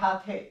 the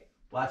écarté.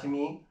 Watch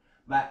me.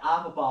 My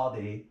upper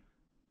body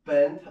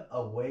bent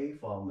away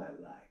from my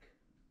leg.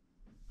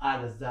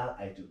 And then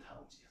I do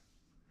tangju.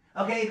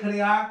 Okay,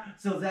 clear?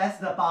 So that's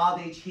the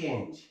body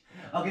change.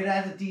 Okay,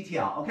 that's the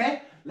detail.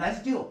 Okay,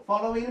 let's do.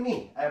 Following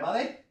me,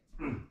 everybody.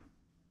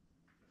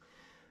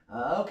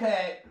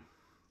 Okay.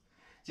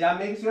 Just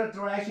make sure the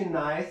direction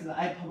nice.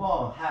 I put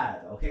on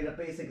head. Okay, the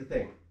basic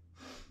thing.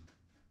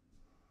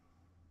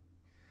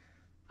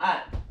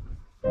 And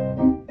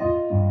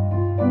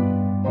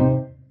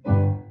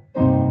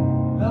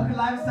look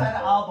left side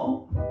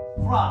elbow.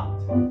 Front.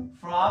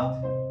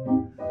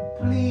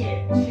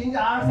 Plie. Change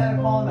other side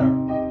corner.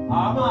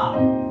 Arm up.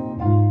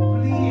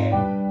 Plie.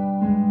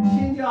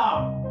 Change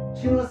arm.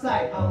 To the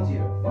side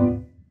tangju.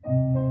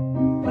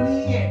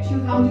 Plie. 2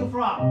 tangju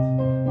front.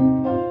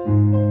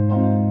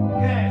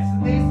 Good.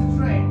 Stay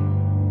straight.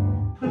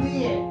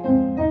 Plie.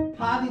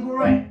 Pas de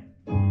bourrée.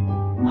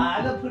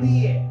 And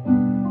plie.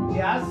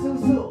 Just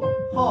sous.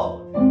 Hold.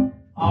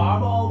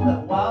 Arm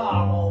open. One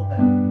arm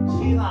open.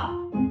 Chin up.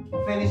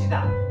 Finish it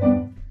up.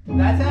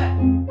 That's it.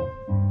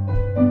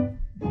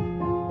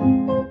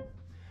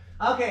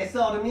 Okay,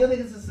 so the music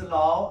is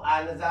slow,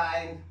 and then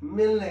I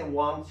mainly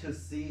want to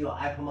see your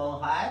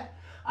abdomen head,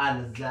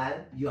 and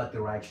then your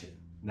direction.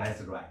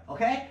 Nice, right?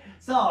 Okay,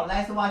 so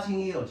let's watching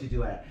you to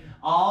do it.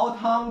 All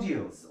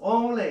tangjus,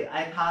 only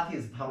écarté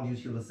is tangju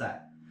to the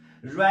side.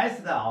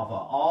 Rest of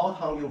all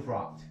tangju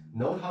front,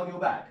 no tangju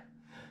back.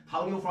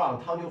 Tangju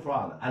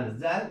front, and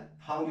then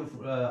tangju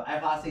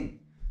effacé,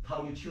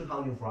 tangju 2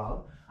 tangju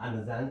front,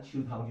 and then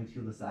 2 tangju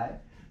to the side.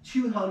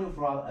 2 tangju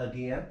front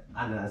again,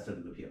 and then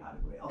saut de pied pas de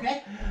bourrée.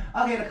 Okay?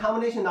 Okay, the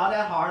combination not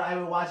that hard. I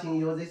will watching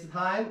you this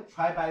time.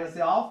 Try by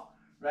yourself.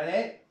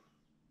 Ready?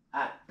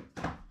 And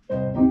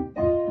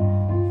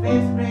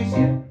face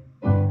position.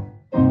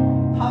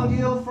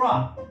 Tangju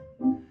front.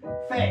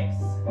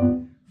 Face.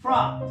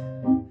 Front.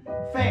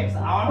 Fix,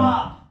 arm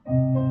up.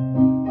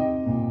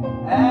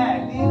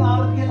 Hey, lean on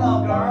the pillow,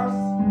 girls.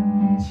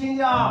 Change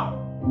your arm.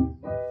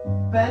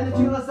 Bend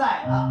to the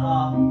side.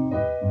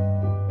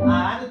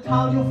 And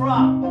turn to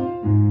front.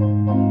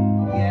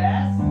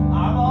 Yes,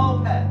 arm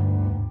open.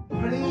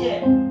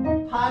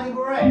 Plie, party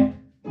break.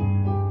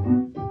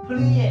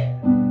 Plie,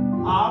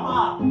 arm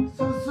up.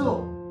 Su.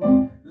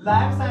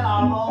 Left side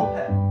arm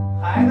open.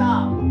 Hand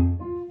up.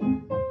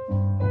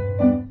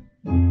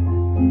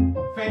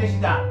 Finish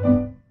that.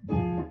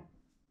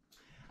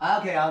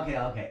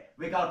 Okay.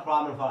 We got a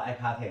problem for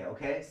écarté,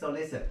 okay? So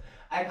listen,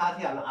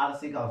 écarté and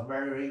artistry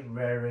is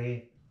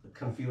very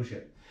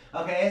confusion.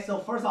 Okay, so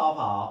first of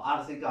all,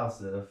 artistry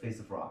is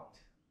face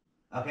front.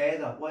 Okay,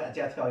 what I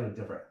just tell you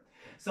different.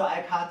 So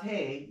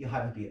écarté, you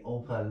have to be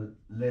open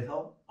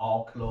little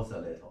or close a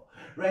little.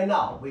 Right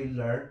now, we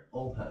learn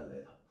open a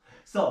little.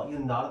 So you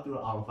not do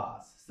arm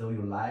fast. So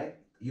you like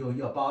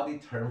your body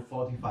turn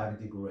 45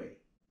 degrees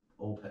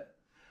open.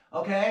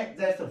 Okay,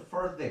 that's the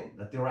first thing,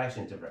 the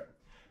direction different.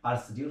 But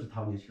still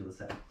turn to the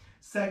side.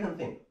 Second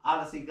thing,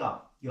 artistry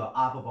your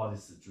upper body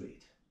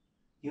straight.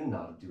 You're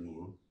not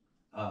doing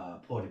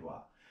port de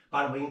bras.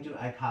 But when you do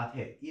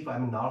écarté, if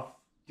I'm not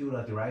do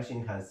the direction,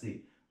 you can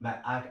see my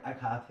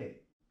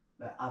écarté,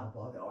 my upper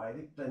body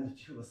already bent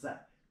to the side,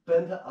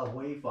 bent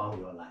away from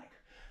your leg.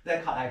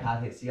 That's called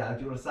écarté. See, I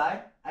do the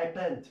side, I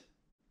bent.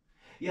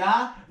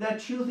 Yeah, there are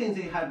two things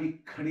you have to be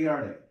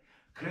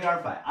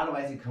clarify.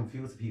 Otherwise, you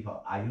confuse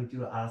people. Are you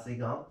doing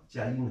artistry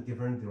just in a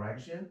different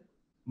direction?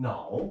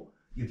 No,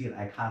 you did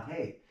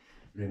écarté.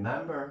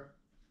 Remember,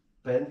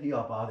 bend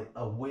your body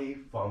away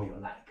from your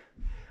leg.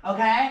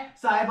 Okay,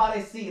 so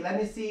everybody see. Let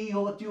me see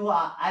you do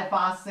a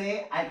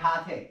effacé,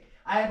 écarté.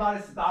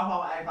 Everybody start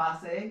from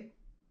effacé.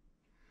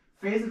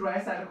 Face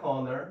right side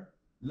corner,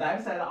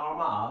 left side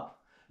arm up,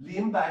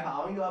 lean back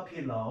on your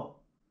pillow,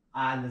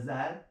 and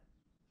then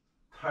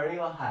turn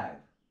your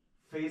head,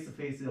 face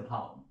your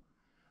palm.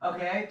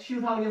 Okay, 2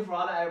 times in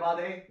front,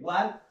 everybody.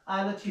 1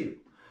 and 2,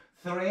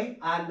 3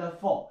 and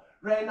 4.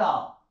 Right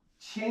now,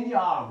 change your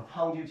arm,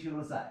 turn you to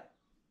the side.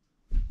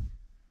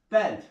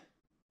 Bend.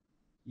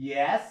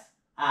 Yes,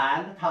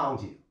 and turn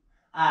you.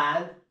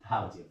 And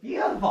turn you.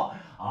 Beautiful.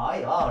 Oh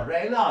yeah,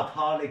 right now,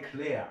 totally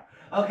clear.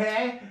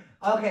 Okay?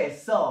 Okay,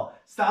 so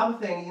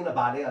something in the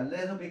body, a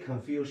little bit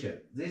confusion.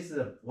 This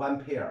is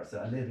one pair,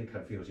 so a little bit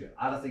confusion.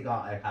 Other thing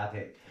I got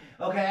it.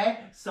 Okay?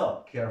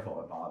 So careful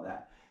about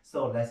that.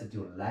 So let's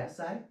do left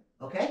side.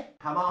 Okay?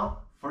 Come on.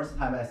 First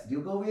time I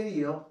still go with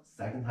you.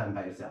 Second time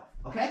by yourself.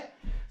 Okay?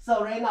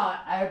 So right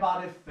now,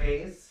 everybody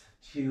face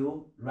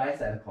to right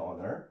side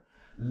corner,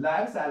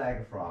 left side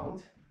leg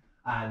front,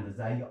 and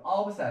then your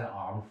opposite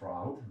arm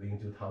front. We can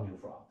do tongue to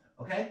front.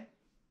 Okay?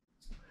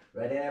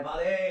 Ready,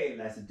 everybody?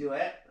 Let's do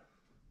it.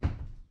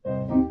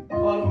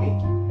 Follow me.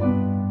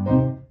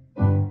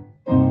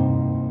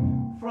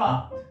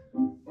 Front,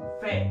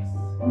 face,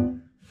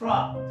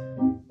 front,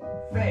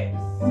 face.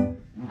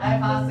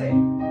 Effacé,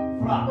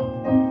 front.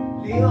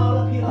 Lean on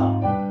the pillow.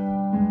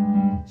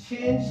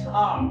 Change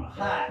arm,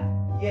 head,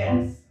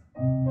 yes.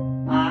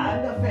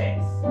 And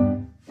face,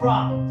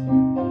 front,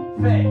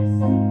 face,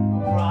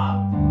 front,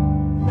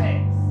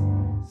 face.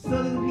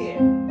 Solid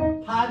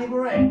pin, party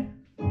break.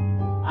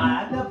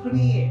 And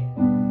plie,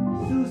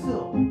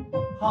 su,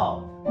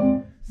 hold.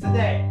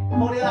 Stay,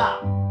 hold it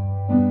up.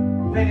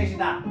 Finish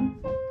that.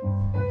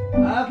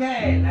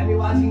 Okay, let me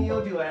watching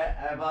you do it,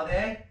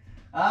 everybody.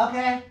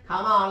 Okay,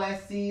 come on,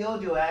 let's see you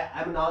do it.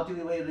 I'm not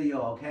doing with you,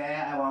 okay?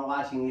 I want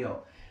watching you.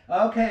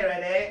 Okay,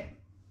 ready?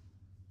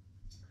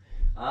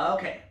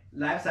 Okay,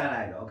 left side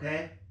leg,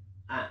 okay?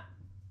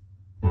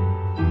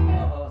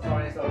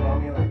 Sorry,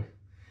 wrong music.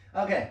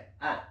 Okay,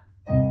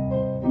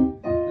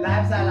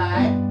 left side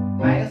leg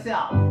by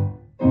yourself.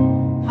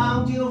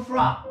 Turn to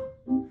front.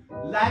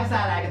 Left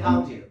side leg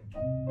turn to.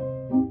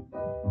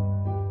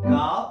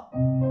 Go.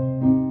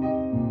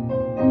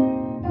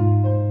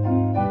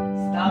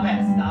 Stop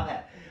it.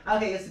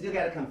 Okay, you still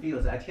get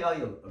confused. I tell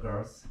you,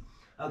 girls.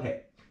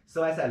 Okay,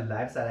 so I said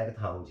left side leg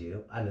turn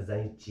to, and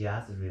then you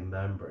just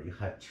remember you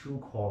have 2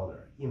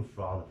 corners in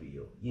front of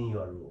you in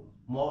your room.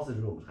 Most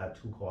rooms have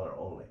 2 corners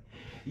only.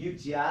 You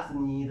just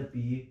need to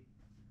be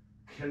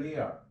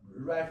clear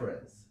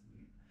reference.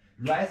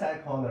 Right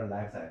side corner,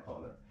 left side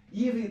corner.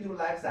 If you do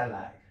left side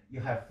leg,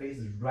 you have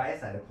face right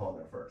side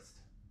corner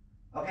first.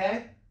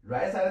 Okay?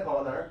 Right side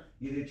corner,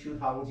 you do 2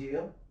 tongue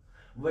you.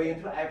 When you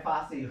do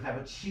effacé, you have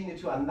a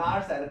change to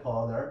another side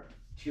corner,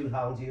 2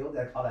 tongue you.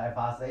 That's called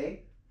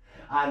effacé.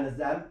 And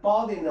then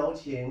body no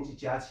change,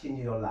 just change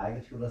your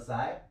leg to the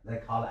side. They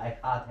call it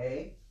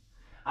écarté.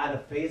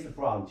 And face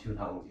front 2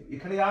 tongue you. You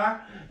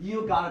clear?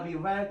 You gotta be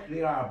very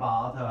clear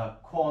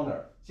about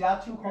corner.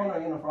 Just 2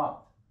 corners in the front.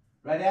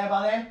 Ready,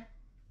 everybody?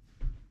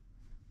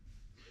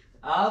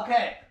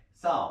 Okay,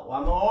 so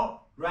one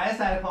more. Right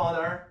side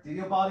corner. Did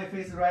your body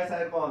face right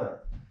side corner?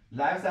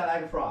 Left side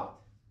leg front.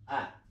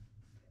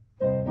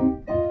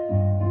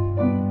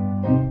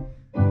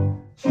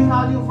 2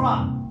 tongue you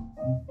front.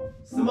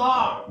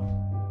 Small.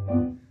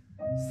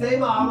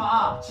 Same arm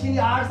up. Change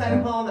the other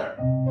side corner.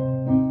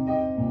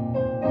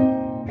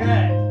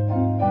 Good.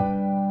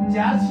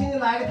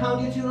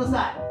 turn to the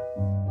side.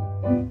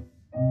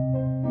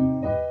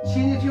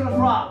 Change to the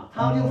front,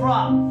 turn to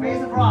front,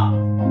 face front.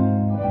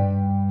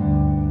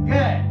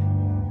 Good.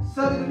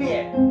 Third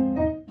repeat.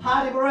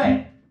 Party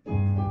break.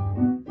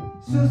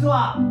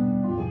 Swap.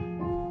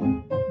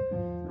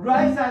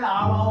 Right side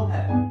arm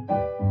open.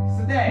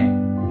 Stay.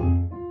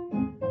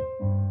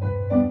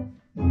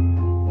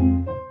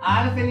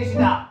 And finish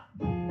it up.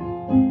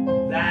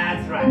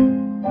 That's right.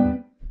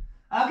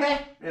 Okay,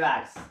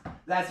 relax.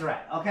 That's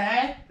right.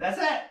 Okay, that's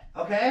it.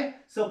 Okay,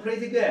 so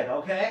pretty good.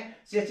 Okay,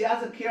 so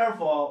just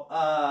careful.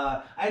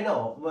 I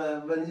know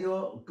when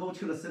you go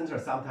to the center,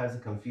 sometimes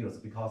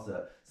confused because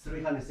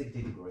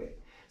 360 degree.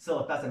 So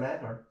it doesn't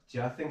matter.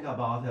 Just think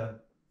about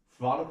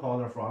front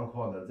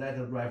corner,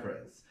 that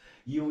reference.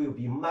 You will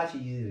be much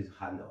easier to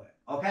handle it.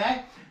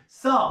 Okay,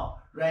 so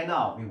right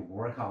now we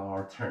work on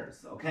our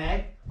turns.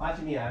 Okay, watch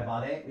me,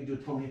 everybody. We do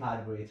 25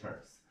 degree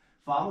turns.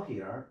 From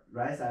here,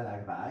 right side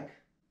leg back,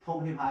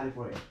 25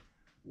 degree.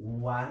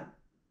 1,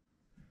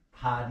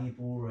 party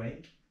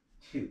break,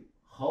 2.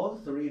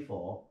 Hold 3,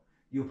 4.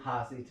 You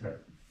pass it turn.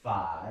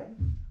 5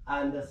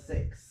 and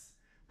 6.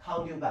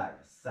 Count you back.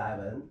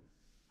 7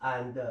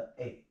 and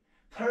 8.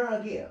 Turn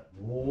again.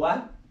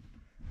 1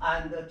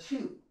 and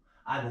 2.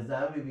 And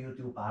then we will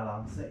do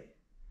balance.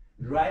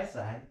 Right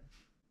side,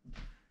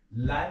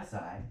 left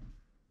side,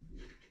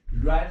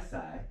 right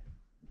side,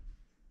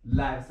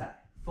 left side.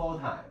 4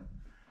 times.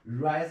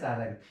 Right side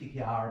like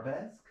PK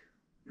arabesque.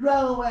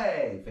 Run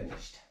away.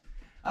 Finished.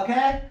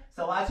 Okay,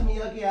 so watch me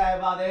again,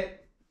 everybody.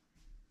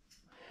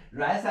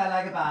 Right side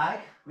leg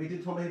back. We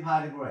do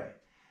 25 degree.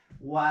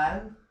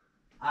 1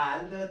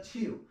 and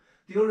 2.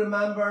 Do you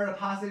remember the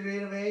passing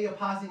right away? Your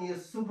passing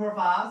is super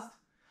fast.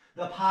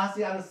 The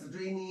passing and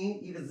straight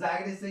knee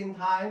exactly same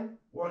time.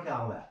 Work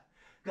on that.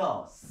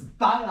 Go. Spin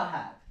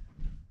ahead.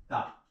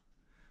 Down.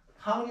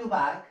 Turn you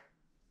back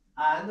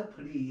and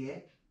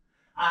play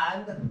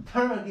and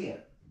turn again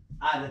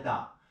and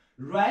down.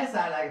 Right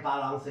side leg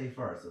balance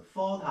first.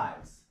 4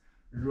 times.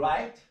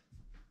 Right,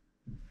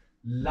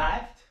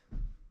 left,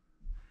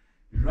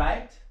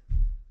 right,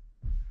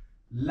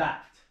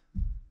 left,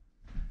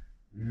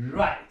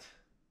 right.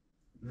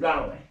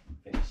 Run away.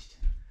 Finished.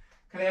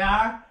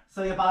 Clear?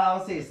 So your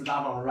balance is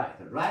start from right,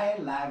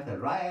 right, left,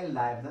 right,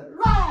 left,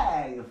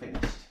 right. You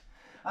finished.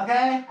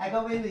 Okay, I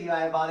go with you,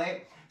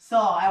 everybody. So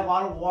I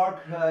want to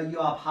work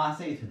your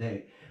passing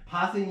today.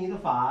 Passing in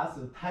fast,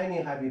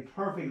 timing has to be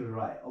perfectly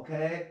right.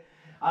 Okay,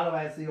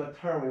 otherwise your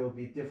turn will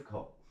be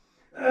difficult.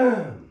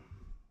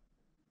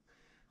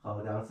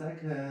 Hold on a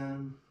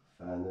second,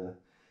 find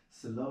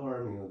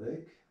slower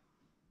music.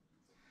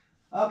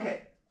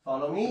 Okay,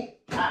 follow me.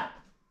 And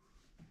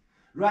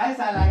right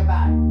side leg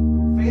back,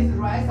 face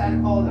right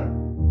side corner.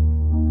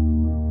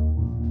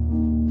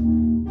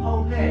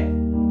 Home pay,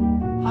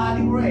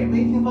 party break,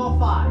 waiting for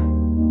 5.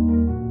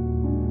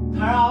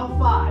 Turn on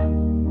 5.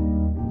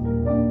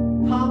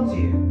 Count 2.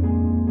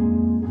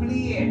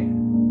 Clear.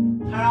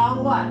 Turn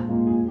on 1.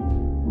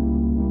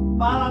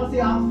 Balance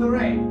on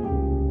 3.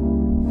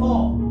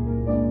 4.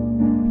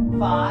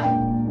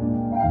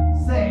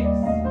 5, 6,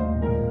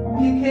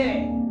 PK,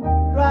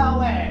 run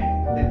away,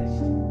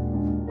 finished.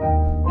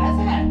 That's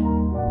it.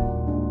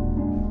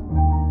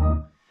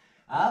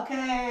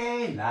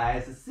 Okay,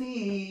 let's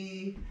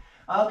see.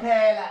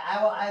 Okay,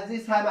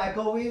 this time I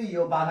go with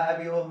you, but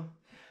I will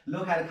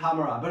look at the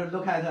camera, but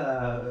look at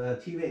the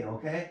TV,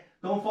 okay?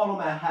 Don't follow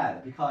my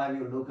head because I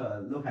will look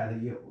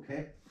at you,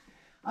 okay?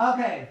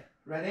 Okay,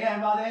 ready,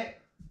 everybody?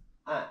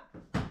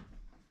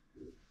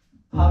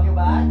 Hug you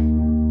back.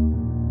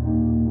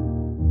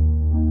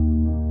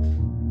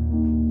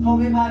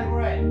 25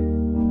 degree.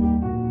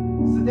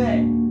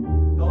 Stay.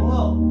 Don't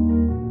move.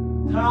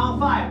 Turn on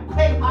 5.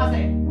 Quick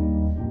passing.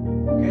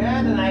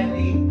 Good.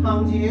 Nicely.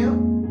 Count 2.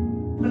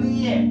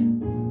 Play.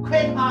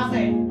 Quick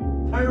passing.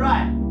 Turn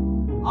right.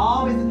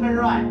 Always turn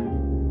right.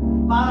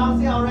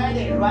 Balance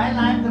already. Right,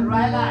 left,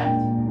 right, left.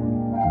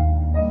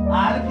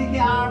 And PK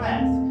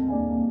arabesque.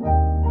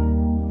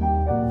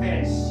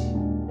 Finish.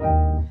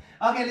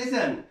 Okay,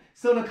 listen.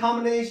 So the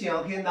combination,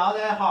 okay, not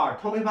that hard.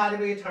 25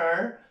 degree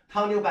turn.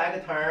 Turn your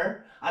back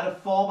turn and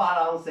 4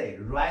 balance,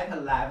 right,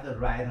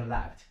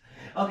 left.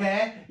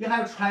 Okay, you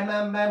have to try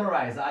to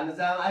memorize and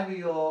then I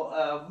will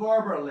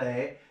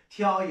verbally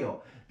tell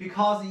you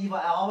because if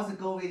I always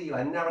go with you,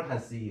 I never can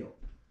see you.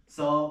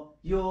 So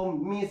you're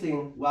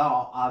missing one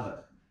or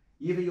other.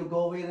 If you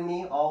go with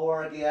me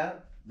over again,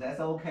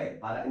 that's okay,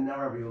 but I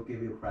never will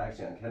give you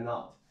correction.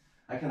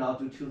 I cannot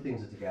do 2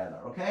 things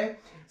together, okay?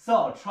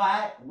 So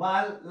try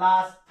one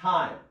last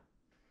time.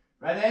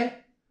 Ready?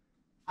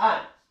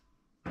 And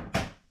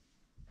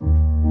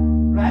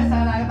right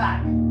side leg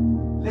back.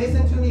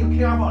 Listen to me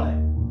carefully.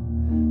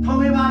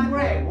 25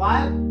 degree.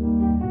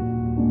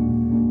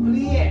 1.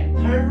 Clear.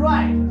 Turn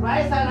right.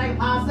 Right side leg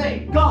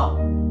passing. Go.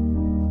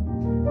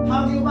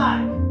 Turn you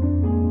back.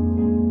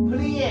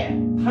 Clear.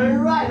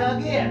 Turn right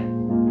again.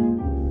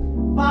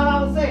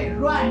 Balance.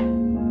 Right.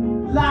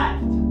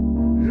 Left.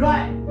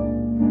 Right.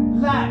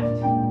 Left.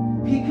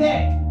 PK.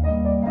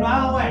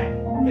 Run away.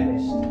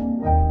 Finished.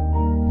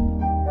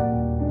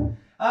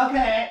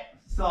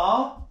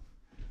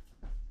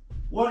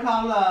 Work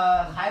on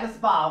the head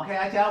spa, okay?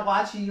 I just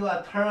watch you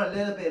turn a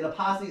little bit. The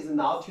pass is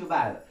not too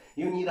bad.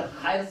 You need a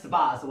head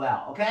spa as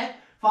well, okay?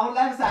 From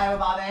left side,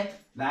 everybody.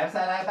 Left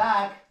side, lie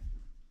back.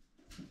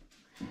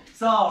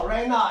 So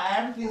right now,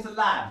 everything's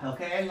left,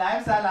 okay?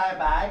 Left side, lie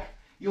back.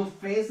 You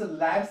face the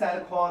left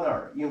side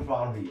corner in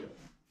front of you.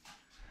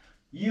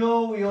 You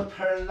will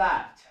turn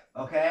left,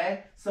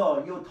 okay?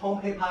 So you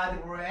tompe pas de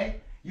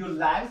bourrée. You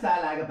left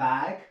side like a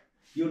back.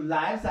 You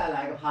left side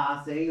like a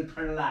passe. You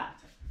turn left.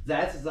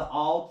 That's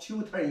all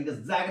two turn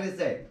exactly the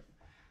same.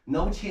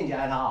 No change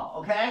at all,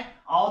 okay?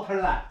 All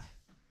turn left.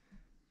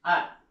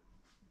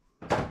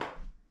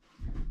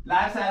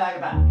 Left side like a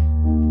back.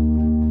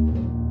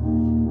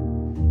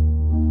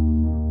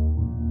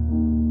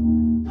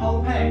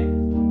 Tompe.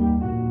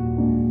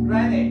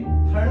 Ready.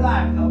 Turn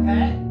left,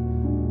 okay?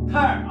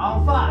 Turn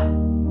on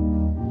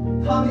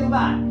 5. Coming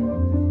back.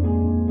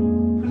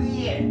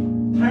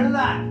 Plie. Turn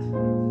left.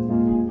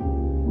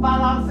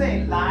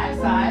 Balance. Left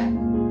side.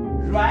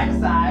 Right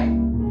side.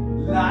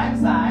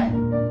 Left side.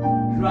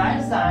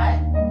 Right side.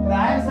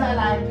 Left side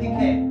like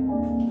piquet.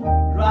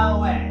 Run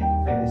away.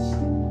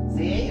 Finished.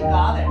 See, you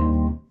got it.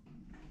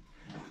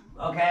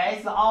 Okay,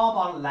 it's all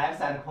about the left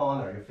side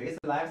corner. You face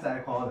the left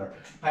side corner.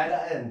 By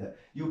the end,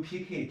 you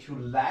piquet to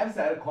left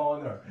side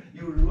corner.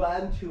 You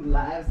run to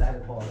left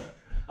side corner.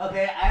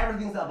 Okay,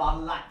 everything's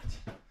about left.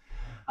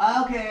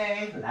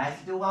 Okay,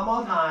 let's do one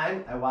more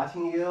time. I'm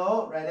watching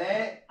you.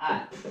 Ready?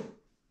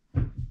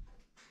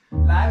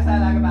 Left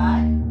side like a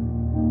back.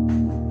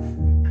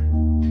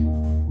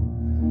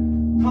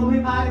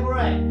 Tompe pas de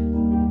bourrée.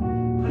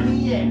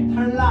 Plie,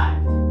 turn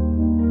left.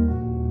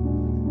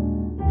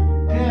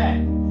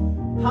 Good.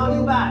 Turn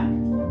you back.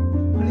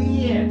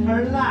 Plie,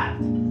 turn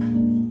left.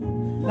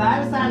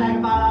 Left side like a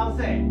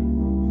balance.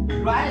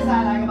 Right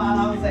side like a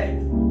balance.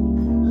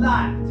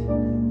 Left.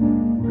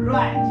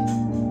 Right.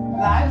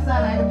 Left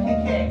side like a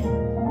piquet.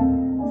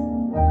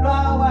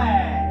 Run away.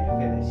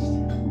 Finished.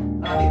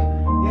 Okay,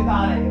 you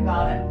got it, you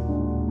got it.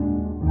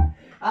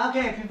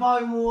 Okay, before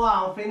we move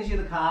on, finish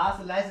the class,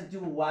 let's do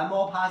one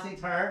more passing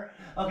turn.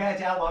 Okay, I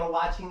just want to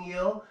watching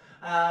you.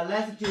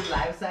 Let's do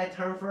left side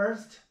turn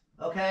first.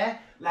 Okay,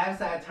 left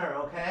side turn,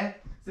 okay?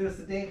 So you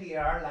stay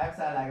here, left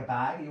side like a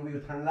back, you will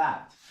turn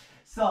left.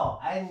 So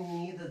I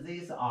need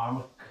this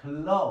arm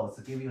close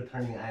to give you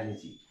turning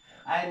energy.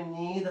 I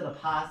need the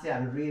pass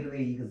and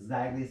really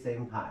exactly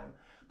same time,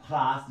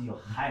 plus your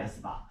head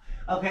spa.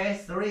 Okay,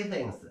 3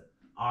 things.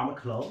 Arm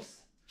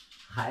close,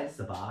 head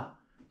spa,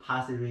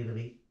 pass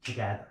really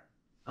together.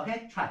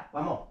 Okay, try,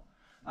 one more.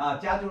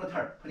 Just do the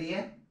turn,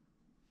 plie.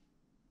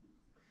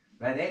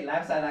 Ready,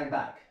 left side like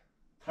back,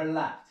 turn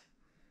left.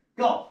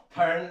 Go,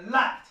 turn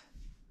left.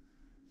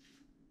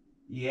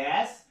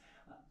 Yes.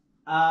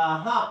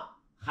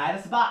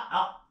 Head spa.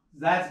 Oh,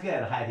 that's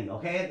good, Heidi.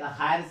 Okay, the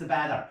head is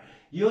better.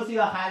 Use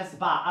your head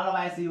spa,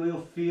 otherwise you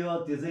will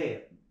feel dizzy.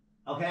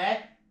 Okay?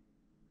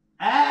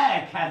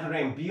 Hey,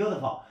 Catherine,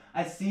 beautiful.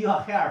 I see your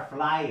hair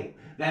flying.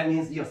 That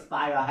means you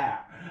spa your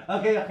hair.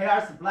 Okay, your hair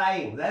is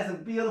flying. That's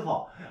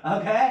beautiful.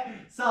 Okay?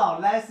 So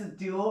let's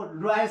do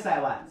right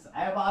side ones.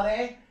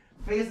 Everybody,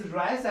 face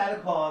right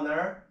side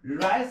corner,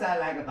 right side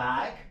like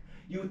back.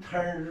 You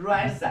turn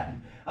right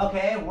side.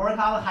 Okay, work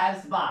on the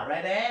head spa.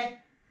 Ready?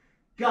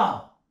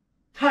 Go.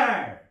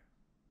 Turn.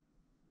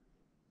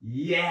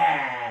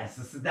 Yes,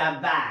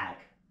 step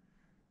back.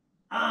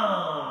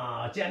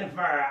 Oh,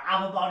 Jennifer,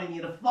 upper body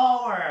need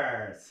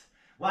forwards.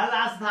 One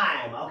last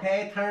time,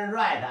 okay? Turn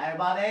right,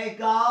 everybody,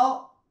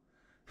 go.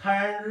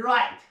 Turn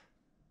right.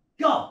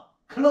 Go.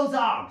 Close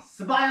arms,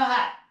 spa your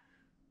head.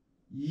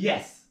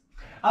 Yes.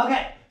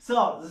 Okay,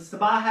 so the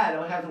spa head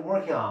we have to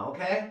work on,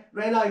 okay?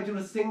 Right now you do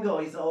the single,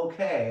 it's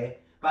okay.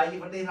 But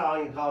if later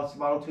on you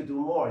want to do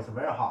more, it's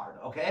very hard,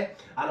 okay?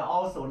 And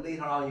also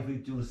later on if you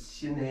do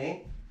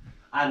Xinei,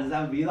 and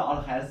then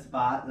without head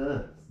spa,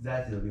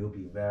 that will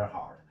be very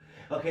hard.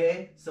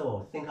 Okay,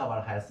 so think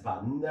about head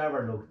spa.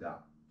 Never look down,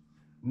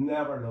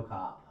 never look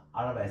up.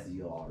 Otherwise,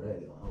 you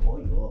already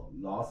you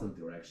lost the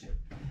direction.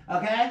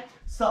 Okay,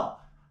 so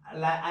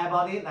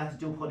everybody, let's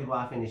do Pau de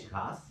Bois finish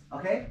class.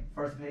 Okay,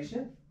 first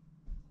patient,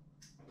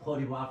 Pau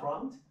de Bois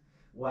front.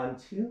 1,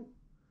 2,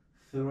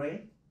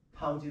 3.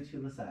 Pound you to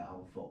the side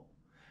on 4.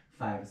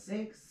 5,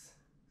 6,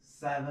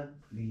 7.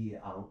 Plie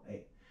on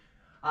 8.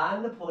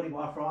 And Pau de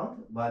Bois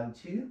front, 1,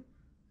 2,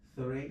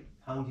 3,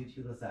 pound you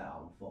to the side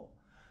on 4,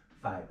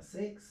 5,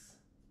 6,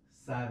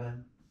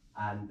 7,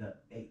 and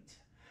 8.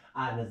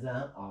 And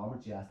then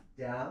arm just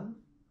down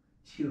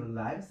to the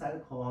left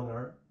side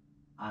corner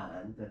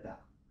and down.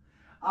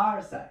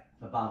 Other side,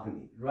 the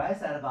balcony, right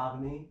side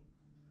balcony,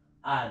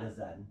 and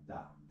then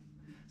down.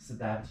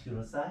 Step to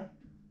the side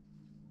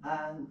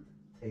and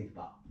take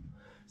bow.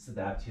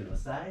 Step to the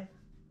side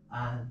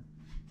and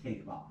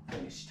take bow.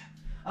 Finished.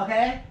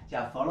 Okay,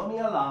 just follow me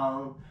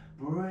along.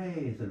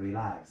 Breathe,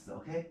 relax.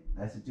 Okay,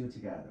 let's do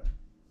together.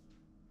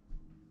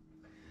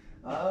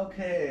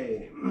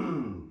 Okay,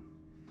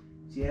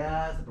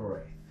 just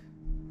breathe.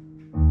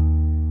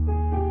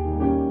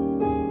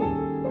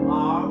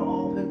 Arm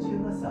open to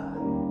the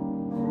side.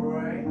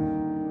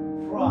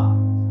 Breathe. Front.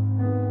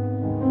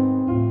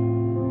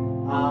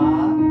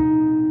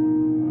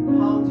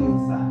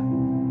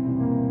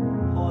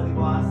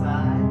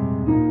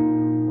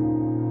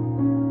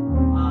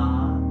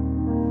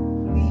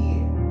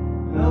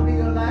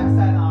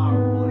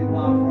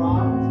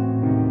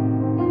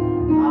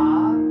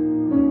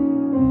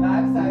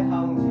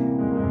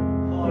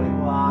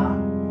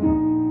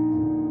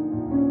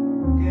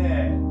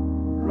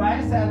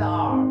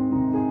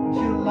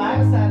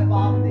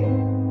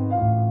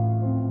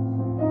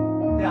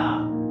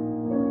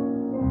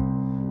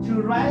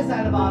 to right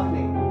side above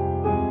knee.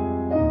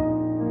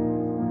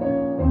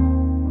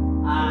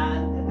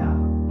 And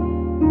down.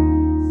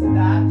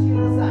 Step to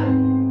the side.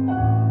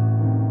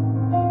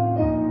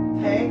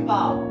 Take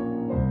bow.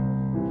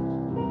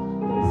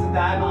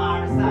 Step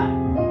other side.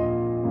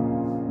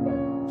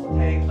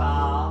 Take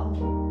bow.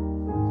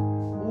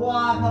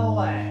 Walk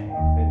away.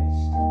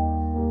 Finished.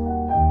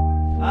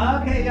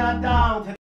 Okay, you're done.